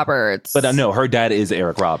Eric 3. Roberts. But no, her dad is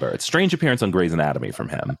Eric Roberts. Strange appearance on Grey's Anatomy from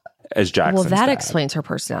him as Jackson's Well, that dad. explains her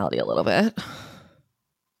personality a little bit.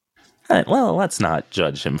 Well, let's not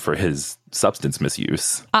judge him for his substance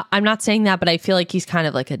misuse. I'm not saying that, but I feel like he's kind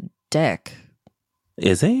of like a dick.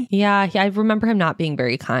 Is he? Yeah, I remember him not being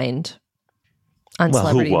very kind on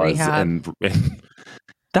Celebrity Rehab. And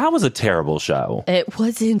that was a terrible show. It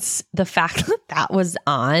wasn't the fact that was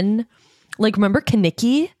on. Like, remember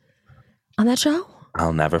Kanicki on that show?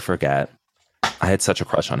 I'll never forget. I had such a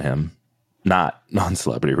crush on him. Not on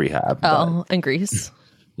Celebrity Rehab. Oh, and Grease.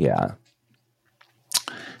 Yeah.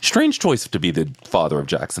 Strange choice to be the father of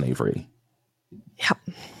Jackson Avery. Yeah.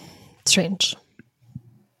 Strange.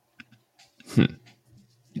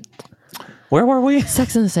 Where were we?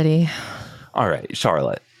 Sex in the City. All right,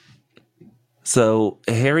 Charlotte. So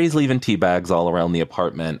Harry's leaving tea bags all around the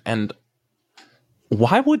apartment, and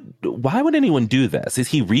why would anyone do this? Is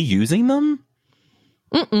he reusing them?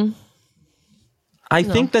 Mm-mm. I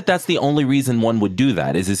think that's the only reason one would do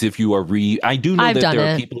that is as if you are I do know that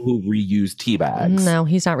there are people who reuse tea bags. No,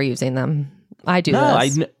 he's not reusing them. I do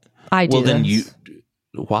this. I do Well, then this.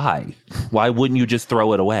 why? Why wouldn't you just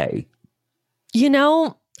throw it away? You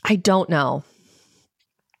know, I don't know.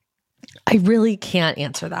 I really can't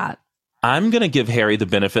answer that. I'm going to give Harry the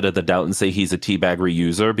benefit of the doubt and say he's a teabag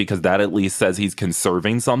reuser because that at least says he's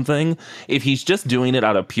conserving something. If he's just doing it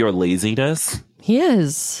out of pure laziness. He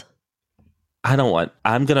is. I'm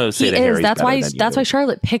going to say that Harry's That's better than why you.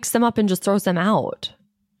 Charlotte picks them up and just throws them out.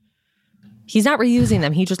 He's not reusing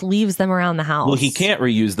them. He just leaves them around the house. Well, he can't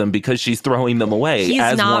reuse them because she's throwing them away. He's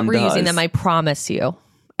as not one reusing does. them. I promise you.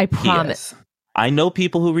 I promise. I know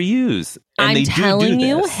people who reuse. And I'm they telling do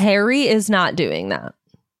you, this. Harry is not doing that.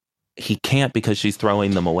 He can't because she's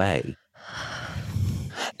throwing them away.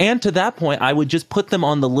 And to that point, I would just put them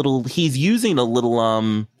on the little... He's using a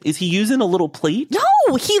little... Is he using a little plate?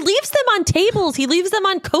 No, he leaves them on tables. He leaves them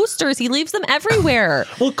on coasters. He leaves them everywhere.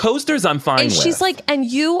 Well, coasters I'm fine and with. she's like, and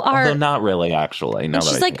you are... Although not really, actually. Now and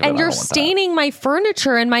she's like, and you're staining my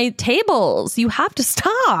furniture and my tables. You have to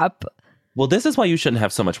stop. Well, this is why you shouldn't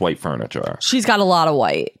have so much white furniture. She's got a lot of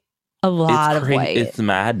white. A lot of white. It's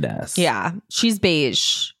madness. Yeah, she's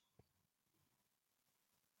beige.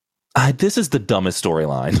 This is the dumbest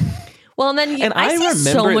storyline. Well, and then I see remember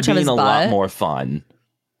so much it of his being a butt. lot more fun.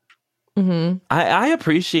 Mm-hmm. I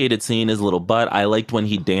appreciated seeing his little butt. I liked when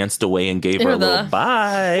he danced away and gave her a little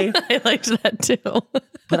bye. I liked that too.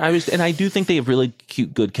 But I do think they have really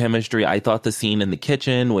cute, good chemistry. I thought the scene in the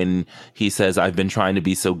kitchen when he says, "I've been trying to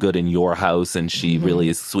be so good in your house," and she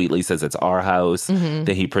really sweetly says it's our house.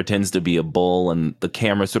 That he pretends to be a bull, and the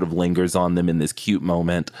camera sort of lingers on them in this cute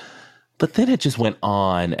moment. But then it just went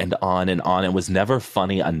on and on and on. It was never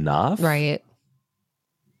funny enough. Right.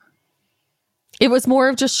 It was more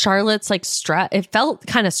of just Charlotte's like stress. It felt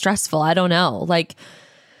kind of stressful. I don't know. Like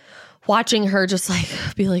watching her just like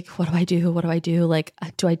be like, what do I do? What do I do? Like,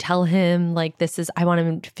 do I tell him like I want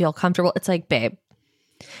him to feel comfortable? It's like, babe,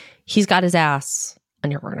 he's got his ass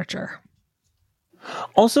on your furniture.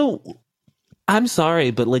 Also, I'm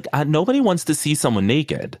sorry, but like nobody wants to see someone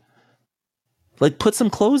naked. Like, put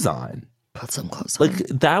some clothes on. Put some clothes on. Like,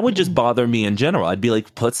 that would just bother me in general. I'd be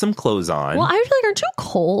like, put some clothes on. Well, I was like, aren't you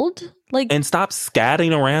cold? Like, and stop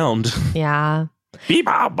scatting around. Yeah.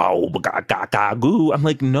 I'm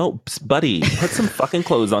like, no, buddy, put some fucking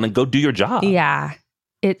clothes on and go do your job. Yeah.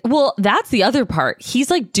 Well, that's the other part. He's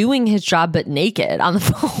like doing his job, but naked on the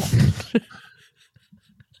phone.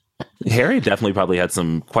 Harry definitely probably had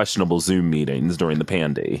some questionable Zoom meetings during the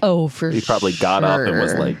pandy. Oh, for sure. He probably got up and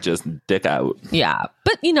was like, just dick out. Yeah.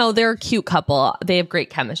 But, they're a cute couple. They have great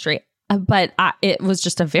chemistry. But it was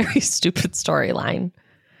just a very stupid storyline.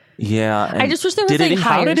 Yeah. I just wish there was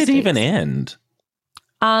how did it even end?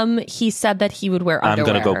 He said that he would wear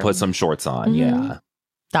underwear. I'm going to go put some shorts on. Yeah.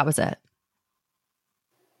 That was it.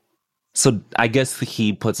 So I guess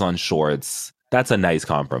he puts on shorts. That's a nice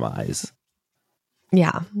compromise.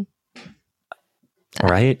 Yeah.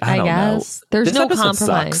 Right? I don't guess. know. There's This no episode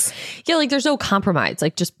compromise. sucks. Yeah, like there's no compromise.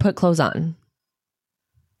 Like just put clothes on.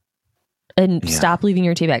 And stop leaving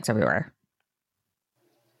your tea bags everywhere.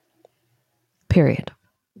 Period.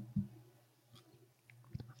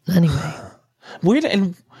 Anyway. Weird.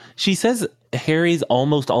 And she says Harry's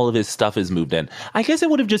almost all of his stuff is moved in. I guess it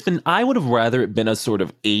would have just been, I would have rather it been a sort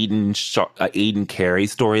of Aiden Carey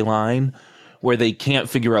storyline where they can't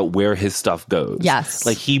figure out where his stuff goes. Yes.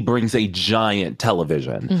 Like he brings a giant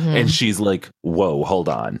television and she's like, whoa, hold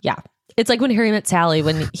on. Yeah. It's like when Harry met Sally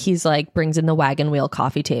when he's like brings in the wagon wheel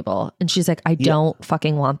coffee table and she's like, I don't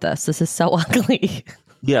fucking want this. This is so ugly.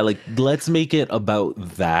 Yeah, like let's make it about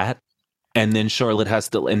that. And then Charlotte has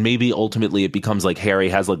to, and maybe ultimately it becomes like Harry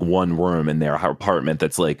has like one room in their apartment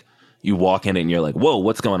that's like, you walk in and you're like, whoa,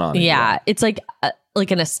 what's going on? Yeah, it's like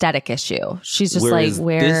an aesthetic issue. She's just Whereas like,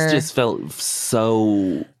 where this just felt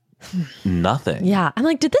so nothing. Yeah, I'm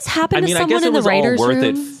like, did this happen to I someone guess it in the was all writers' worth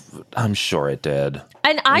room? it. I'm sure it did.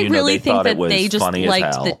 And I really think thought that it was they just funny as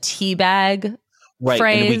liked hell. the teabag Right,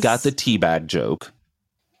 phrase. and we got the teabag joke.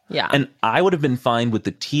 Yeah, And I would have been fine with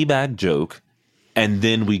the teabag joke, and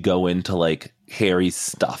then we go into like Harry's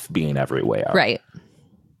stuff being everywhere. right.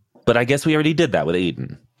 But I guess we already did that with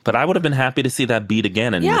Aiden. But I would have been happy to see that beat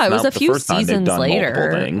again. And Yeah, it's it was not a the few first time they've seasons done multiple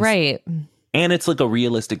later, things. right? And it's like a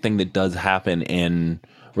realistic thing that does happen in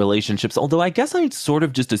relationships. Although I guess I sort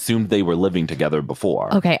of just assumed they were living together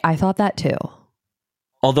before. Okay, I thought that too.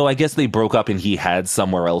 Although I guess they broke up and he had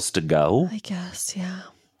somewhere else to go. I guess, yeah.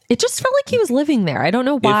 It just felt like he was living there. I don't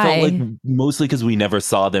know why. It felt like mostly because we never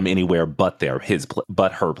saw them anywhere but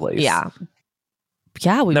but her place. Yeah.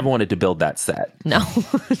 Yeah, we Never wanted to build that set. No.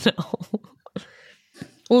 No.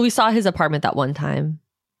 Well, we saw his apartment that one time.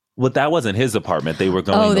 Well, that wasn't his apartment. They were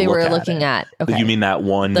going Oh, to they look were at looking it. at. Okay. You mean that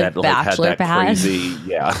one The that like had bachelor that pad? crazy?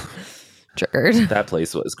 Yeah. Triggered. That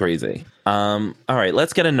place was crazy. All right,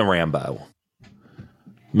 let's get into Rambo.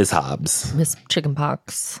 Miss Hobbs. Miss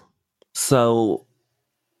Chickenpox. So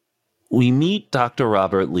we meet Dr.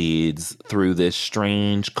 Robert Leeds through this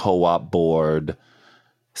strange co-op board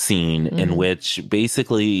scene in which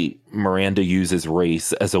basically Miranda uses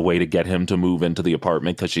race as a way to get him to move into the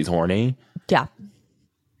apartment because she's horny. Yeah.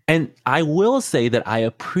 And I will say that I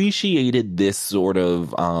appreciated this sort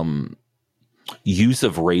of use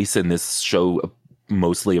of race in this show,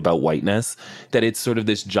 mostly about whiteness, that it's sort of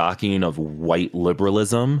this jockeying of white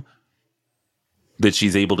liberalism, that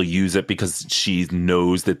she's able to use it because she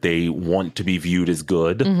knows that they want to be viewed as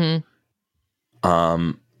good.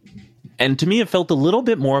 And to me, it felt a little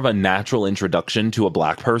bit more of a natural introduction to a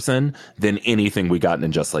black person than anything we gotten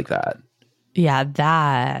in Just Like That. Yeah,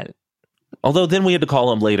 that. Although then we had to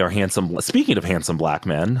call him later handsome. Speaking of handsome black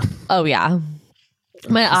men. Oh, yeah.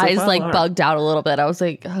 My eyes wow, like all right. bugged out a little bit. I was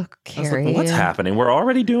like, oh, I was Carrie. like, what's happening? We're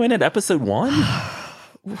already doing it, episode 1?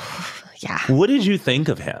 Yeah. What did you think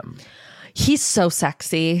of him? He's so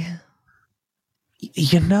sexy.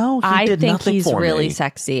 You know, he I did think nothing he's for really me.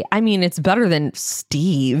 sexy. I mean, it's better than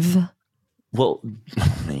Steve. Well,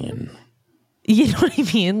 man. You know what I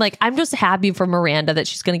mean? Like, I'm just happy for Miranda that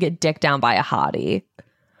she's going to get dicked down by a hottie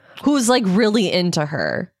who's like really into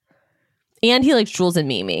her. And he likes Jules and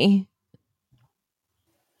Mimi.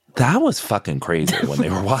 That was fucking crazy when they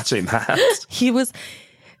were watching that.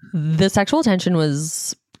 The sexual tension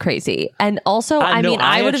was crazy. And also, I know, mean,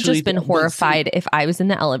 I I would have actually just been but see- horrified if I was in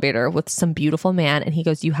the elevator with some beautiful man and he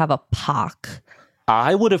goes, you have a pock.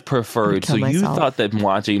 I would have preferred. So kill you myself. thought that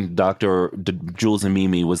watching Jules and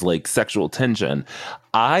Mimi was like sexual tension.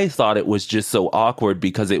 I thought it was just so awkward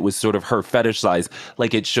because it was sort of her fetishize.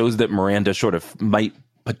 Like it shows that Miranda sort of might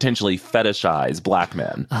potentially fetishize black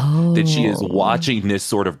men. Oh. That she is watching this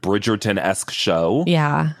sort of Bridgerton-esque show.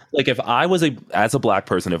 Yeah. Like if I was as a black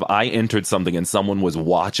person, if I entered something and someone was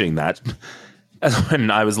watching that, and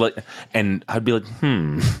I was like, and I'd be like,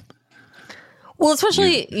 Well,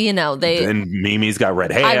 especially, you know, and Mimi's got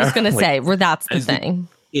red hair. I was going to Like, say, well, that's the thing.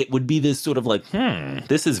 it would be this sort of like,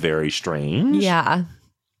 this is very strange. Yeah.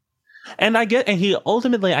 And he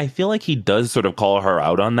ultimately, I feel like he does sort of call her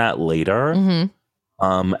out on that later.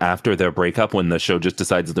 After their breakup, when the show just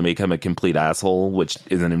decides to make him a complete asshole, which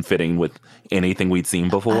isn't in fitting with anything we'd seen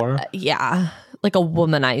before. Yeah. Like a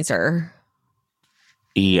womanizer.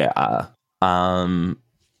 Yeah.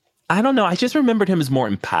 I don't know. I just remembered him as more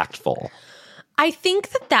impactful. I think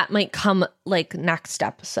that might come like next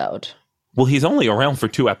episode. Well, he's only around for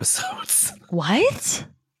 2 episodes. What?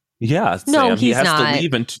 Yeah. No, Sam, he he's has not. to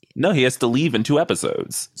leave he has to leave in 2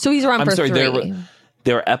 episodes. So he's around for 3.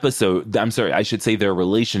 Their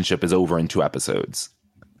relationship is over in 2 episodes.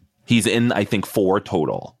 He's in, I think, 4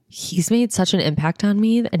 total. He's made such an impact on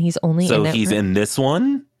me, and he's only So in it. he's in this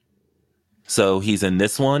one. So he's in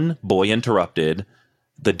this one, Boy Interrupted,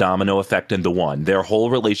 The Domino Effect, and The One. Their whole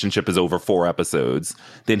relationship is over 4 episodes.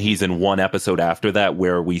 Then he's in 1 episode after that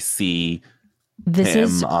where we see this him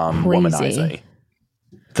is womanizing.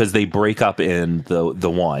 Because they break up in the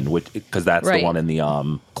one, because that's Right. the one in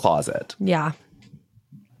the closet. Yeah.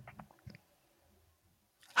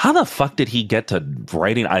 How the fuck did he get to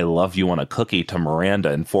writing "I love you" on a cookie to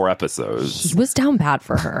Miranda in 4 episodes? He was down bad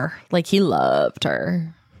for her. Like, he loved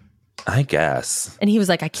her. I guess. And he was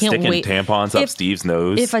like, I can't Sticking wait. tampons up Steve's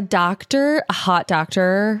nose. If a hot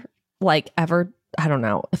doctor, like, ever, I don't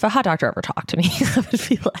know, if a hot doctor ever talked to me, I would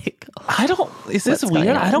be like, is this what's weird?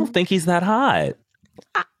 going on? I don't think he's that hot.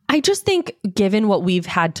 I just think, given what we've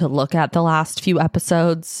had to look at the last few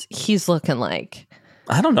episodes, he's looking like,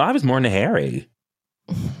 I don't know. I was more into Harry.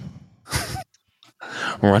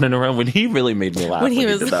 Running around when he really made me laugh when he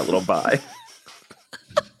did that little bye.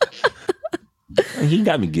 He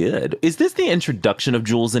got me good. Is this the introduction of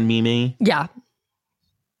Jules and Mimi? yeah.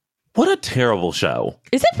 What a terrible show.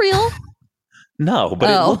 Is it real? No, but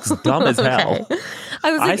it looks dumb as hell. Okay.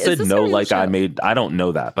 I was like, I is said this a no, real like show? I don't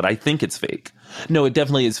know that, but I think it's fake. No, it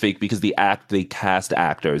definitely is fake because they cast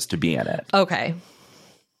actors to be in it. Okay.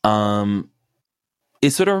 It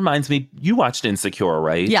sort of reminds me, you watched Insecure,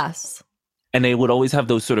 right? Yes. And they would always have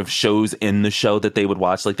those sort of shows in the show that they would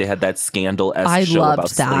watch. Like they had that Scandal-esque show about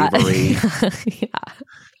slavery. Yeah.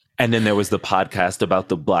 And then there was the podcast about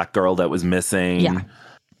the black girl that was missing. Yeah.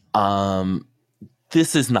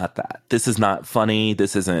 This is not that. This is not funny.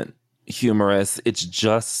 This isn't humorous. It's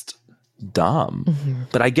just dumb. Mm-hmm.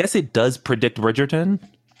 But I guess it does predict Bridgerton.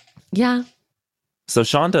 Yeah. So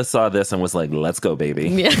Shonda saw this and was like, let's go, baby.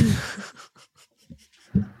 Yeah.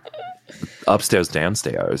 Upstairs,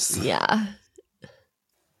 downstairs. Yeah.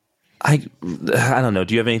 I don't know.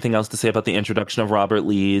 Do you have anything else to say about the introduction of Robert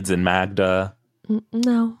Leeds and Magda?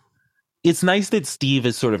 No. It's nice that Steve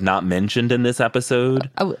is sort of not mentioned in this episode.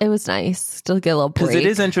 Oh, it was nice to get a little break. Because it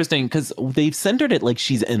is interesting because they've centered it like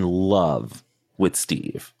she's in love with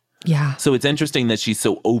Steve. Yeah. So it's interesting that she's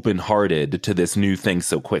so open-hearted to this new thing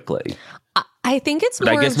so quickly. I think it's But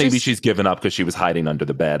more I guess maybe just, she's given up because she was hiding under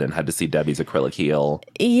the bed and had to see Debbie's acrylic heel.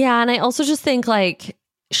 Yeah, and I also just think like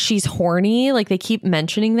she's horny. Like they keep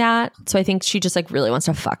mentioning that. So I think she just like really wants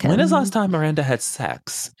to fuck him. When is the last time Miranda had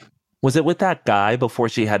sex? Was it with that guy before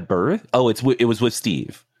she had birth? Oh, it was with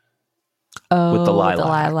Steve. Oh, with the lilac.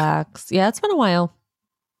 lilacs. Yeah, it's been a while.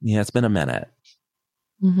 Yeah, it's been a minute.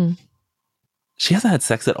 Mm-hmm. She hasn't had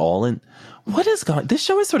sex at all. And what is going? This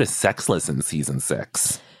show is sort of sexless in season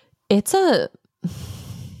 6. It's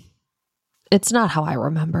not how I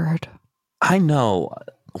remembered. I know.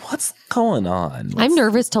 What's going on? I'm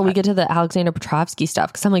nervous till we get to the Alexander Petrovsky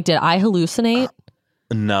stuff because I'm like, did I hallucinate?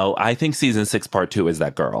 No, I think season 6 part 2 is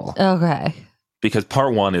that girl. Okay. Because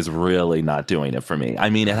part 1 is really not doing it for me. I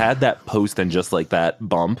mean, it had that post and just like that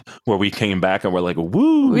bump where we came back and we're like,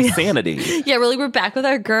 woo, sanity. Yeah, really, we're back with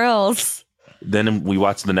our girls. Then we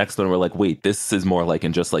watched the next one and we're like, wait, this is more like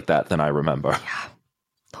In Just Like That than I remember. Yeah.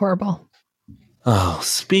 Horrible. Oh,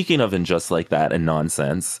 speaking of In Just Like That and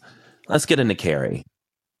nonsense, let's get into Carrie.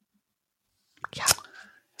 Yeah.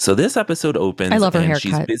 So this episode opens I love her and haircut.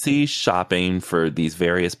 she's busy shopping for these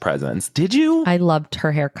various presents. Did you? I loved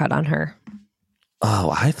her haircut on her.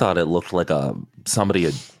 Oh, I thought it looked like somebody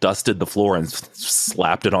had dusted the floor and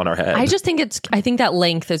slapped it on her head. I think that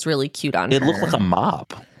length is really cute on her. It looked like a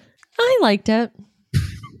mop. I liked it.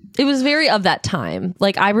 It was very of that time.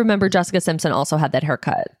 Like I remember Jessica Simpson also had that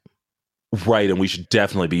haircut. Right, and we should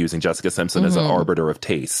definitely be using Jessica Simpson as an arbiter of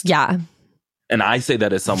taste. Yeah. And I say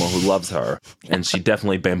that as someone who loves her. And she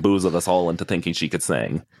definitely bamboozled us all into thinking she could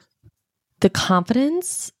sing. The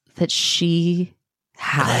confidence that she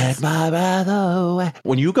has. Take my breath away.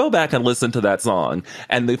 When you go back and listen to that song,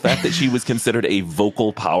 and the fact that she was considered a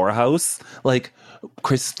vocal powerhouse, like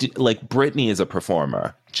Britney is a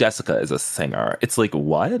performer, Jessica is a singer. It's like,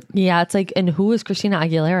 what? Yeah, it's like, and who is Christina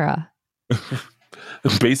Aguilera?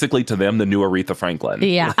 Basically, to them, the new Aretha Franklin.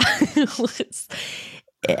 Yeah.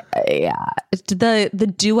 Yeah.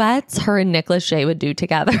 The duets her and Nick Lachey would do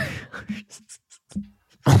together.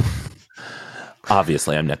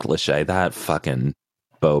 Obviously, I'm Nick Lachey. That fucking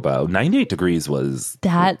Bobo. 98 Degrees was...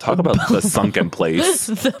 That talk about the sunken place.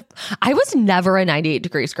 I was never a 98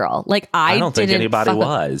 Degrees girl. Like I don't think anybody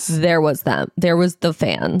was. There was them. There was the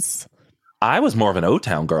fans. I was more of an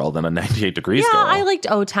O-Town girl than a 98 Degrees girl. Yeah, I liked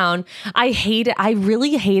O-Town. I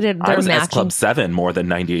really hated their I was matching. S Club 7 more than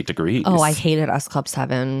 98 Degrees. Oh, I hated S Club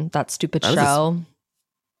 7. That stupid show.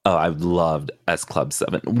 Oh, I loved S Club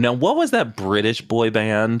 7. Now, what was that British boy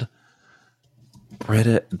band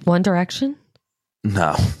British. One Direction?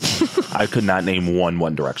 No. I could not name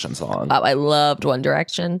One Direction song. Oh, I loved One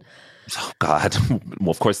Direction. Oh, God.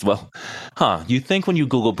 Well, of course. Well, you think when you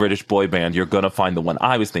Google British boy band, you're going to find the one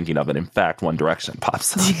I was thinking of. And in fact, One Direction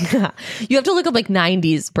pops up. Yeah. You have to look up like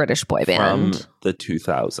 90s British boy band. From the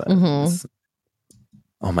 2000s. Mm-hmm.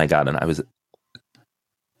 Oh, my God. And I was...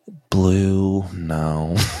 Blue,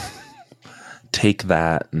 no. Take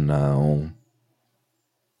That, no.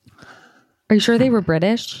 Are you sure they were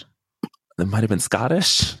British? It might have been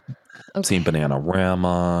Scottish. Okay. Seen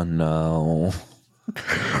Bananarama, no.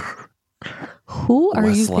 Who are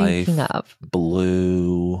you Westlife, thinking of?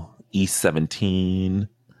 Blue, E17.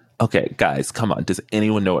 Okay, guys, come on. Does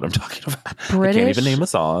anyone know what I'm talking about? British I can't even name a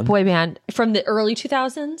song. boy band from the early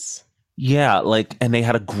 2000s? Yeah, like, and they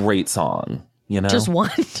had a great song, you know? Just one.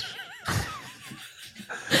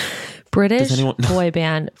 British boy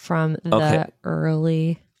band from the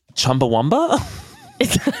early... Chumbawamba?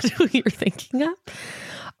 Is that who you're thinking of?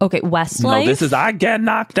 Okay, Westlife. No, this is I Get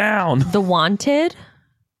Knocked Down. The Wanted.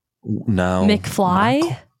 No.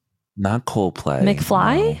 McFly. Not Coldplay.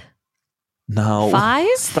 McFly. No. Five.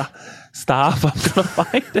 Stop. I'm gonna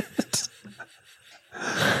find it.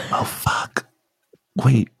 Oh fuck.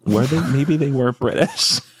 Wait, were they? Maybe they were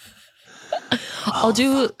British. I'll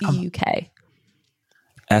do UK.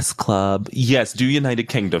 S Club. Yes, do United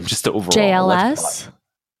Kingdom. Just overall. JLS.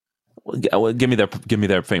 Well, give me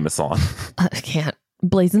their famous song. I can't.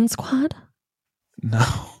 Blazing Squad. No.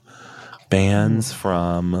 Bands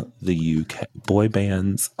from the UK. Boy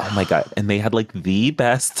bands. Oh my God. And they had like the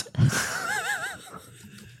best.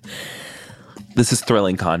 This is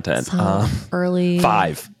thrilling content. Early.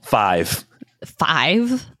 Five.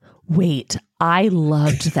 Wait, I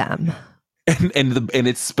loved them. And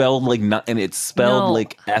it's spelled like not, and it's spelled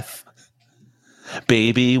like F.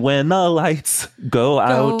 Baby, when the lights go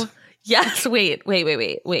out. Yes. Wait. How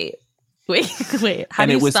and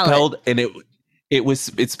do you it was spell spelled it? and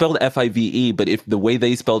it's spelled FIVE, but if the way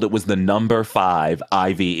they spelled it was the number 5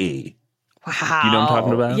 IVE. Wow. You know what I'm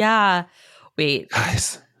talking about? Yeah. Wait.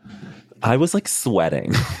 Guys, I was like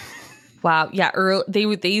sweating. Wow. Yeah.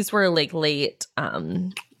 These were like late.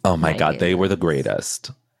 Oh my God, they were the greatest.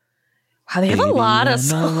 Wow, they have a lot of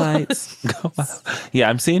songs. Lights go out. Yeah,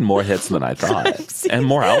 I'm seeing more hits than I thought, and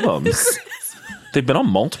more albums. They've been on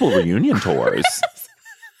multiple reunion tours.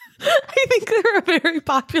 I think they're a very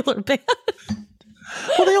popular band.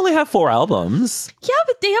 Well, they only have 4 albums. Yeah,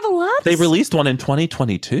 but they have a lot. They released one in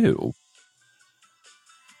 2022.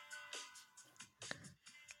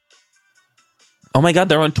 Oh my God,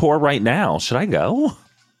 they're on tour right now. Should I go?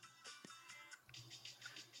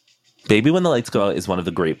 Baby When the Lights Go Out is one of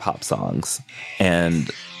the great pop songs,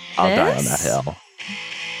 and I'll die on that hill.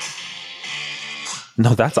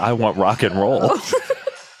 No, that's I Want Rock and Roll. Oh.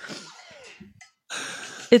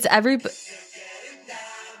 It's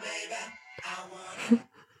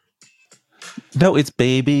No, it's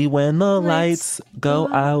Baby When the Lights Go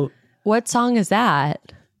Out. What song is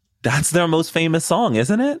that? That's their most famous song,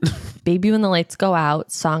 isn't it? Baby When the Lights Go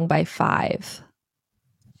Out, song by Five.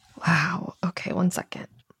 Wow. Okay, one second.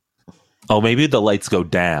 Oh, maybe the lights go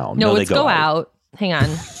down. No, they it's go out. Hang on.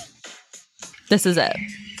 This is it.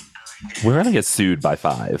 We're going to get sued by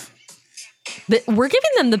Five. We're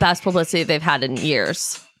giving them the best publicity they've had in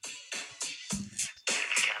years.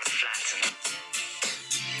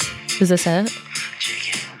 Is this it?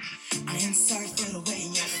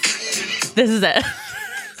 This is it.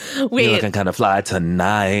 Wait. You're looking kind of fly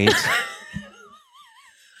tonight.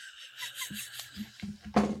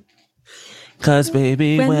 Cause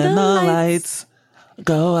baby, when the lights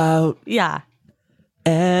go out. Yeah.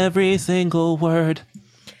 Every single word.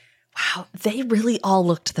 Wow. They really all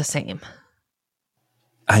looked the same.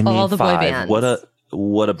 I mean, all the Five. boy bands.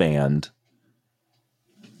 What a band.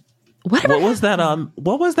 What was that?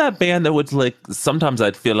 What was that band that would like? Sometimes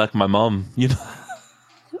I'd feel like my mom. You know.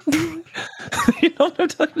 You know what I'm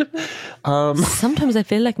talking about? Sometimes I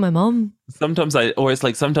feel like my mom. Sometimes I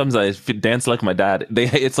dance like my dad.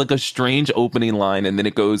 It's like a strange opening line, and then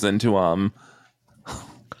it goes into Oh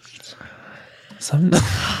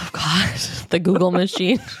God, the Google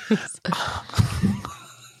machine.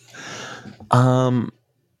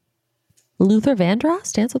 Luther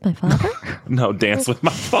Vandross, Dance with My Father? No, Dance with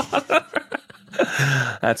My Father.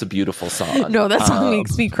 That's a beautiful song. No, that song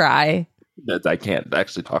makes me cry. I can't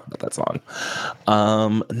actually talk about that song.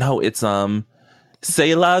 No, it's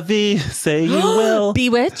Say La Vie, Say You Will.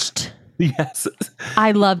 Bewitched? Yes.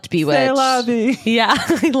 I loved Bewitched. Say La Vie. Yeah,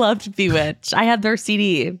 I loved Bewitched. I had their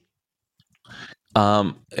CD.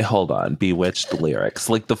 Hold on. Bewitched lyrics.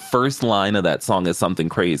 Like the first line of that song is something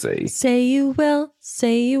crazy. Say you will,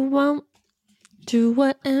 say you won't. Do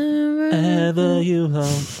whatever ever you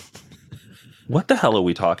want. What the hell are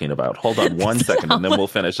we talking about? Hold on 1 second and then we'll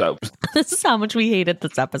finish up. This is how much we hated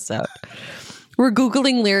this episode. We're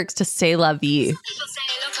Googling lyrics to C'est La Vie.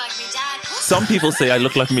 Some people say I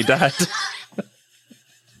look like me dad.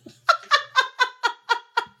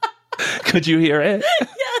 Could you hear it?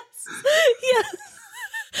 Yes.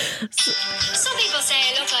 Some people say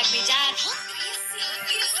I look like me dad.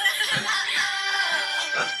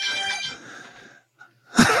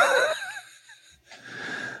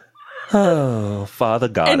 Oh, Father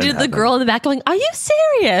God. And did the girl in the back going, are you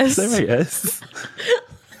serious? Serious?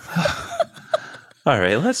 All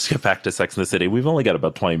right, let's get back to Sex and the City. We've only got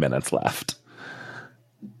about 20 minutes left.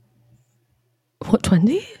 What,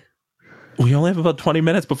 20? We only have about 20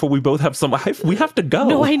 minutes before we both have some. We have to go.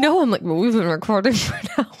 No, I know. I'm like, well, we've been recording for an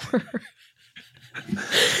hour.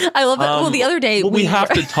 I love it. Well, the other day we have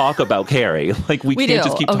to talk about Carrie. Like we can't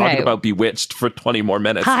just keep talking about Bewitched for 20 more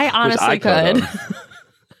minutes. I honestly could.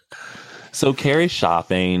 So Carrie's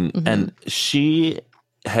shopping and she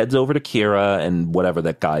heads over to Kira and whatever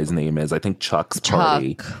that guy's name is. I think Chuck's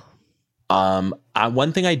party.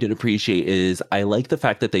 One thing I did appreciate is I like the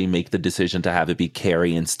fact that they make the decision to have it be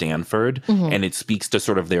Carrie and Stanford, and it speaks to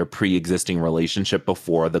sort of their pre-existing relationship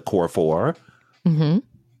before the core four.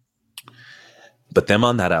 But them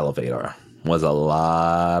on that elevator was a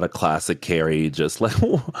lot of classic Carrie, just like,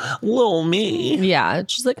 little me. Yeah,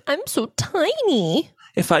 she's like, I'm so tiny.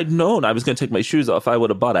 If I'd known I was going to take my shoes off, I would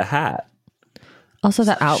have bought a hat. Also,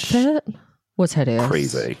 that outfit was hideous.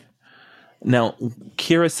 Crazy. Now,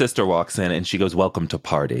 Kira's sister walks in and she goes, welcome to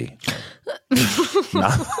party. It's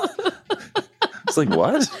like,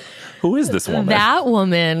 what? Who is this woman? That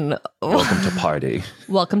woman. Welcome to party.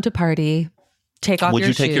 Welcome to party. Take off your shoes.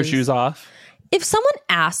 Would you take your shoes off? If someone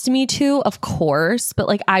asked me to, of course, but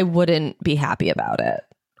like I wouldn't be happy about it.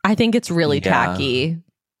 I think it's really tacky.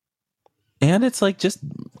 And it's like, just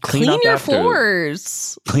clean your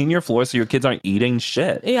floors. Clean your floors so your kids aren't eating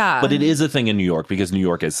shit. Yeah. But it is a thing in New York because New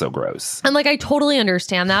York is so gross. And like, I totally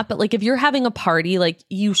understand that. But like, if you're having a party, like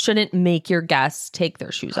you shouldn't make your guests take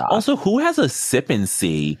their shoes off. Also, who has a sip and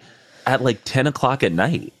see at like 10 o'clock at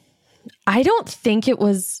night? I don't think it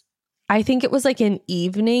was. I think it was like an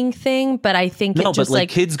evening thing, but I think no, but like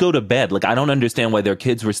kids go to bed. Like I don't understand why their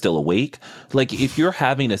kids were still awake. Like if you're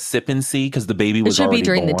having a sip and see because the baby was already born, it should be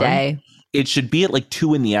during the day. It should be at like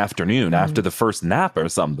 2 p.m. after the first nap or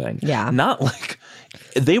something. Yeah, not like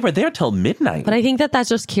they were there till midnight. But I think that that's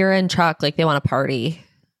just Kira and Chuck. Like they want to party.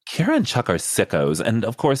 Kira and Chuck are sickos, and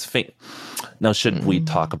of course, now should we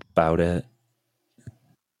talk about it?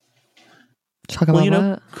 Talk about you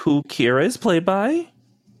know who Kira is played by?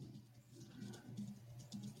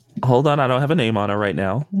 Hold on, I don't have a name on her right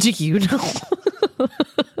now. Do you know?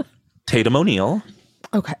 Tatum O'Neal.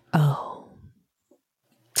 Okay. Oh.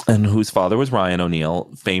 And whose father was Ryan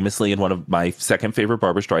O'Neal, famously in one of my second favorite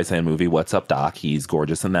Barbra Streisand movie, What's Up, Doc? He's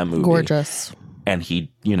gorgeous in that movie. Gorgeous. And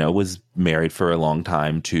he, was married for a long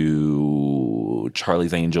time to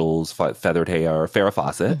Charlie's Angels, Feathered Hair, Farrah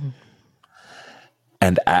Fawcett.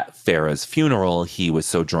 And at Farrah's funeral, he was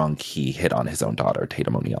so drunk, he hit on his own daughter,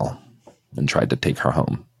 Tatum O'Neal, and tried to take her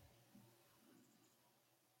home.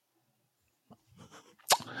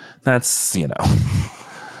 That's,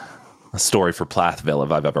 a story for Plathville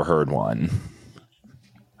if I've ever heard one.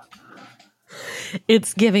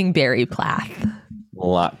 It's giving Barry Plath. A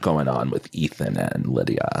lot going on with Ethan and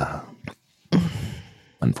Lydia,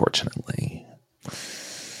 unfortunately.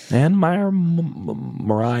 And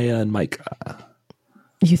Mariah and Micah.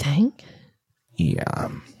 You think? Yeah.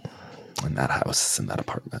 In that house, in that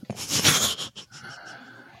apartment.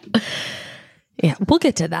 Yeah, we'll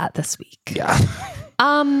get to that this week. Yeah.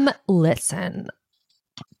 Listen.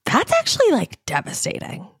 That's actually like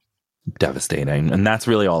devastating. Devastating. And that's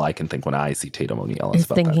really all I can think when I see Tatum O'Neal. Is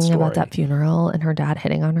thinking about that funeral and her dad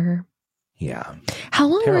hitting on her. Yeah. How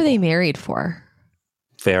long were they married for?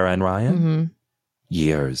 Farrah and Ryan?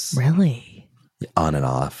 Years. Really? On and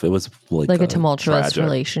off. It was like a tumultuous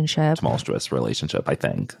relationship. Tumultuous relationship, I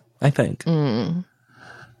think.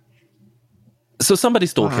 So somebody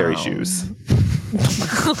stole Carrie's shoes.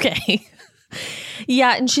 Okay.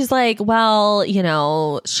 Yeah, and she's like, well,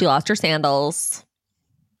 she lost her sandals.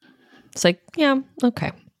 It's like, yeah,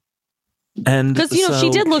 okay. And because, she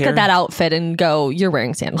did look at that outfit and go, you're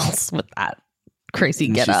wearing sandals with that crazy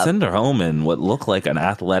get up. She sent her home in what looked like an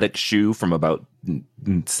athletic shoe from about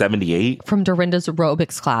 78. From Dorinda's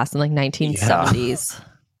aerobics class in like 1970s. Yeah.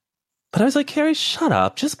 But I was like, Carrie, shut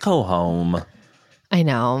up. Just go home. I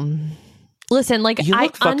know. Listen, like, you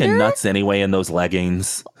look fucking nuts anyway in those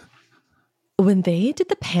leggings. When they did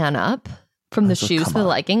the pan up from the was like, shoes to come the on.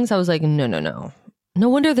 leggings. I was like, no. No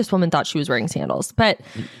wonder this woman thought she was wearing sandals. But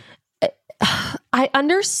I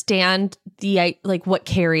understand like what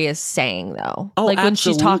Carrie is saying though. Oh, like when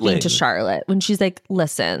she's talking to absolutely. Charlotte, when she's like,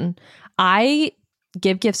 listen, I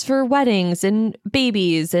give gifts for weddings and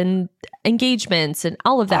babies and engagements and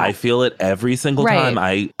all of that. I feel it every single Right.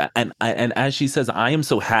 time. And as she says, I am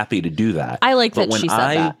so happy to do that. I like But that she said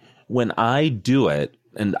that. When I do it,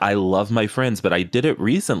 and I love my friends, but I did it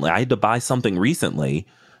recently. I had to buy something recently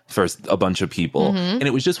for a bunch of people, Mm-hmm. and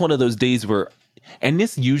it was just one of those days where, and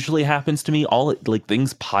this usually happens to me. All like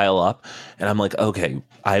things pile up, and I'm like, okay,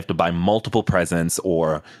 I have to buy multiple presents,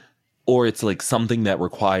 or it's like something that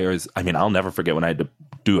requires. I mean, I'll never forget when I had to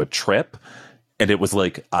do a trip, and it was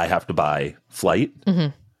like I have to buy flight,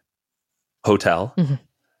 hotel,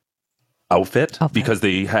 outfit because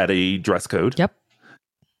they had a dress code. Yep.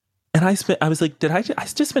 And I was like, I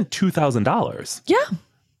just spent $2,000. Yeah.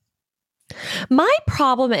 My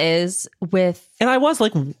problem is with And I was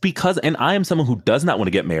like, and I am someone who does not want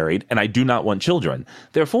to get married and I do not want children.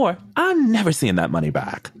 Therefore, I'm never seeing that money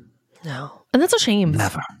back. no, and that's a shame.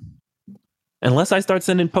 Never. Unless I start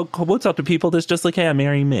sending quotes out to people that's just like, hey, I'm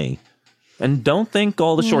marrying me. And don't think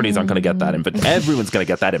all the shorties aren't going to get that invitation. Everyone's going to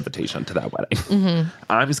get that invitation to that wedding.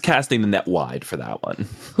 I was casting the net wide for that one.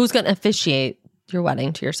 Who's going to officiate your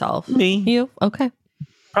wedding to yourself? Me. You? Okay.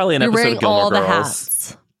 Probably an You're episode wearing of Gilmore all the Girls.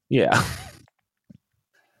 hats. Yeah.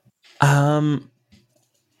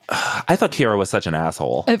 I thought Kira was such an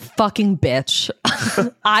asshole. A fucking bitch.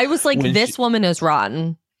 I was like, When this woman is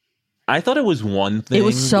rotten. I thought it was one thing. It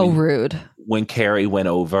was so rude. When Carrie went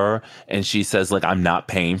over and she says, like, I'm not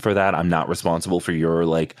paying for that. I'm not responsible for your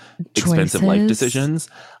like expensive life Choices. decisions.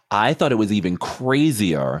 I thought it was even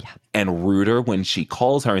crazier and ruder when she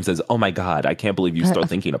calls her and says, oh my God, I can't believe you still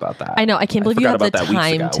thinking about that. I know. I can't believe you forgot have the about that weeks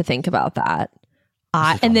time ago. to think about that.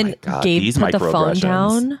 like, And oh then my God, Gabe these put the phone microaggressions.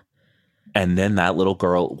 down. And then that little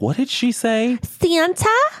girl, what did she say? Santa?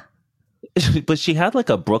 But she had like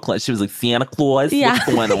a Brooklyn, she was like, Santa Claus, Yeah. what's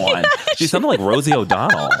going on? She sounded like Rosie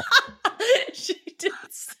O'Donnell. She did.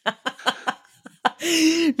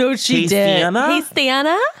 No, she Hey, did. Santa? Hey,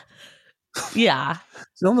 Santa? Yeah. It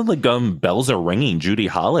sounded like bells are ringing, Judy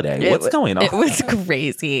Holiday. What's going on? It was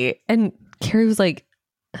crazy. And Carrie was like,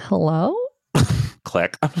 hello?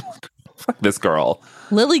 Click. Fuck this girl.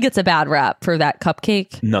 Lily gets a bad rap for that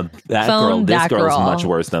cupcake. No, that Phone girl, this that girl is girl. much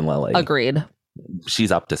worse than Lily. Agreed.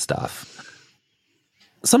 She's up to stuff.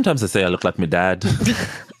 Sometimes I say I look like my dad.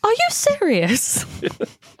 Are you serious?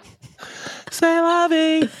 Say la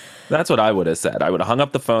vie. That's what I would have said. I would have hung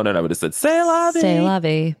up the phone and I would have said, say la vie. Say la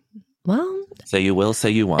vie. Well, Say you will, say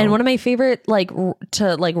you won't. and one of my favorite, like,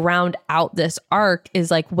 to like round out this arc is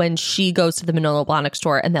like when she goes to the Manolo Blahnik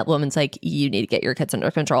store and that woman's like, you need to get your kids under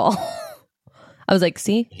control. I was like,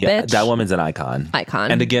 see, Yeah, bitch. that woman's an icon.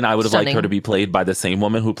 Icon. And again, I would have liked her Stunning. to be played by the same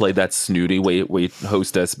woman who played that snooty wait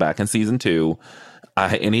hostess back in season 2.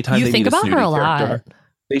 Anytime You they think need a about her snooty a lot. character,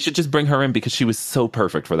 they should just bring her in because she was so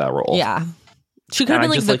perfect for that role. Yeah. She could have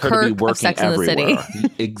And been I like just the like her to be Kirk of working Sex in the City. everywhere.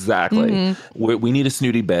 Exactly. We need a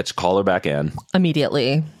snooty bitch. Call her back in.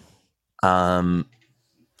 Immediately. I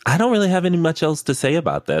don't really have any much else to say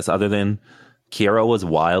about this other than Kiara was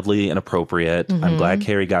wildly inappropriate. I'm glad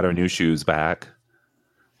Carrie got her new shoes back.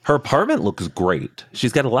 Her apartment looks great.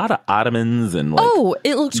 She's got a lot of ottomans and like Oh,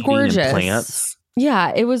 it looks eating and gorgeous. plants.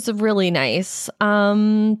 Yeah, it was really nice.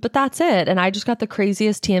 But that's it. And I just got the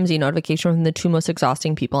craziest TMZ notification from the two most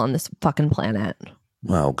exhausting people on this fucking planet,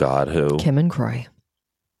 Oh God, who? Kim and Croy.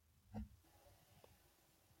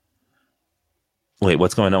 Wait,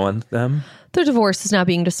 what's going on with them? Their divorce is now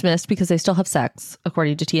being dismissed because they still have sex,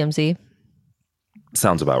 according to TMZ.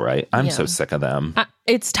 Sounds about right. I'm Yeah. so sick of them.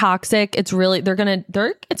 It's toxic. It's really it's gonna end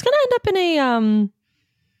up in a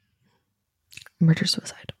murder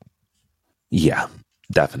suicide. Yeah,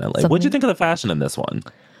 definitely. What'd you think of the fashion in this one?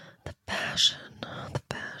 The fashion.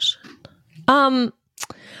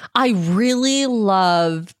 I really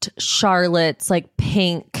loved Charlotte's like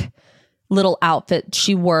pink little outfit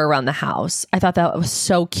she wore around the house. I thought that was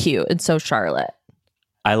so cute and so Charlotte.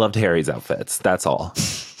 I loved Harry's outfits. That's all.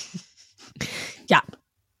 Yeah.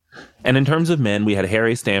 And in terms of men, we had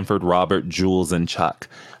Harry, Stanford, Robert, Jules, and Chuck.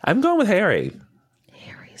 I'm going with Harry.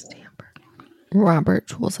 Harry Stanford. Robert,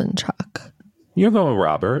 Jules, and Chuck. You're going with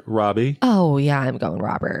Robert, Robbie. Oh, yeah, I'm going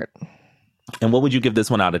Robert. And what would you give this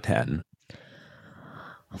one out of 10?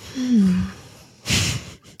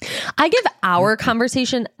 I give our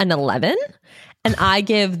conversation an 11, and I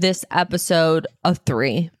give this episode a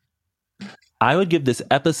 3. I would give this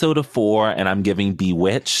episode a 4, and I'm giving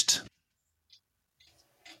Bewitched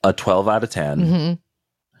a 12 out of 10.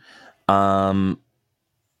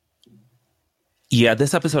 Yeah,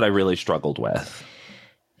 this episode I really struggled with.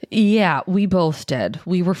 Yeah, we both did.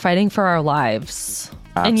 We were fighting for our lives.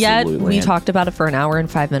 Absolutely. And yet we talked about it for an hour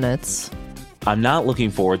and 5 minutes. I'm not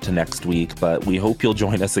looking forward to next week, but we hope you'll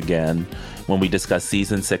join us again when we discuss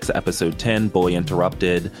Season 6, Episode 10, Boy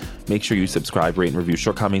Interrupted. Make sure you subscribe, rate, and review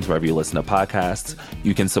Shortcomings wherever you listen to podcasts.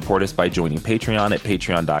 You can support us by joining Patreon at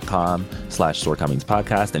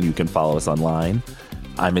patreon.com/shortcomingspodcast, and you can follow us online.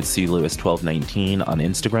 I'm at CLewis1219 on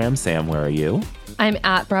Instagram. Sam, where are you? I'm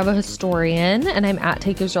at Bravo Historian, and I'm at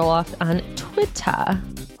Take Your Zoloft on Twitter.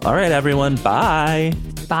 All right, everyone. Bye.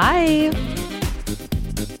 Bye.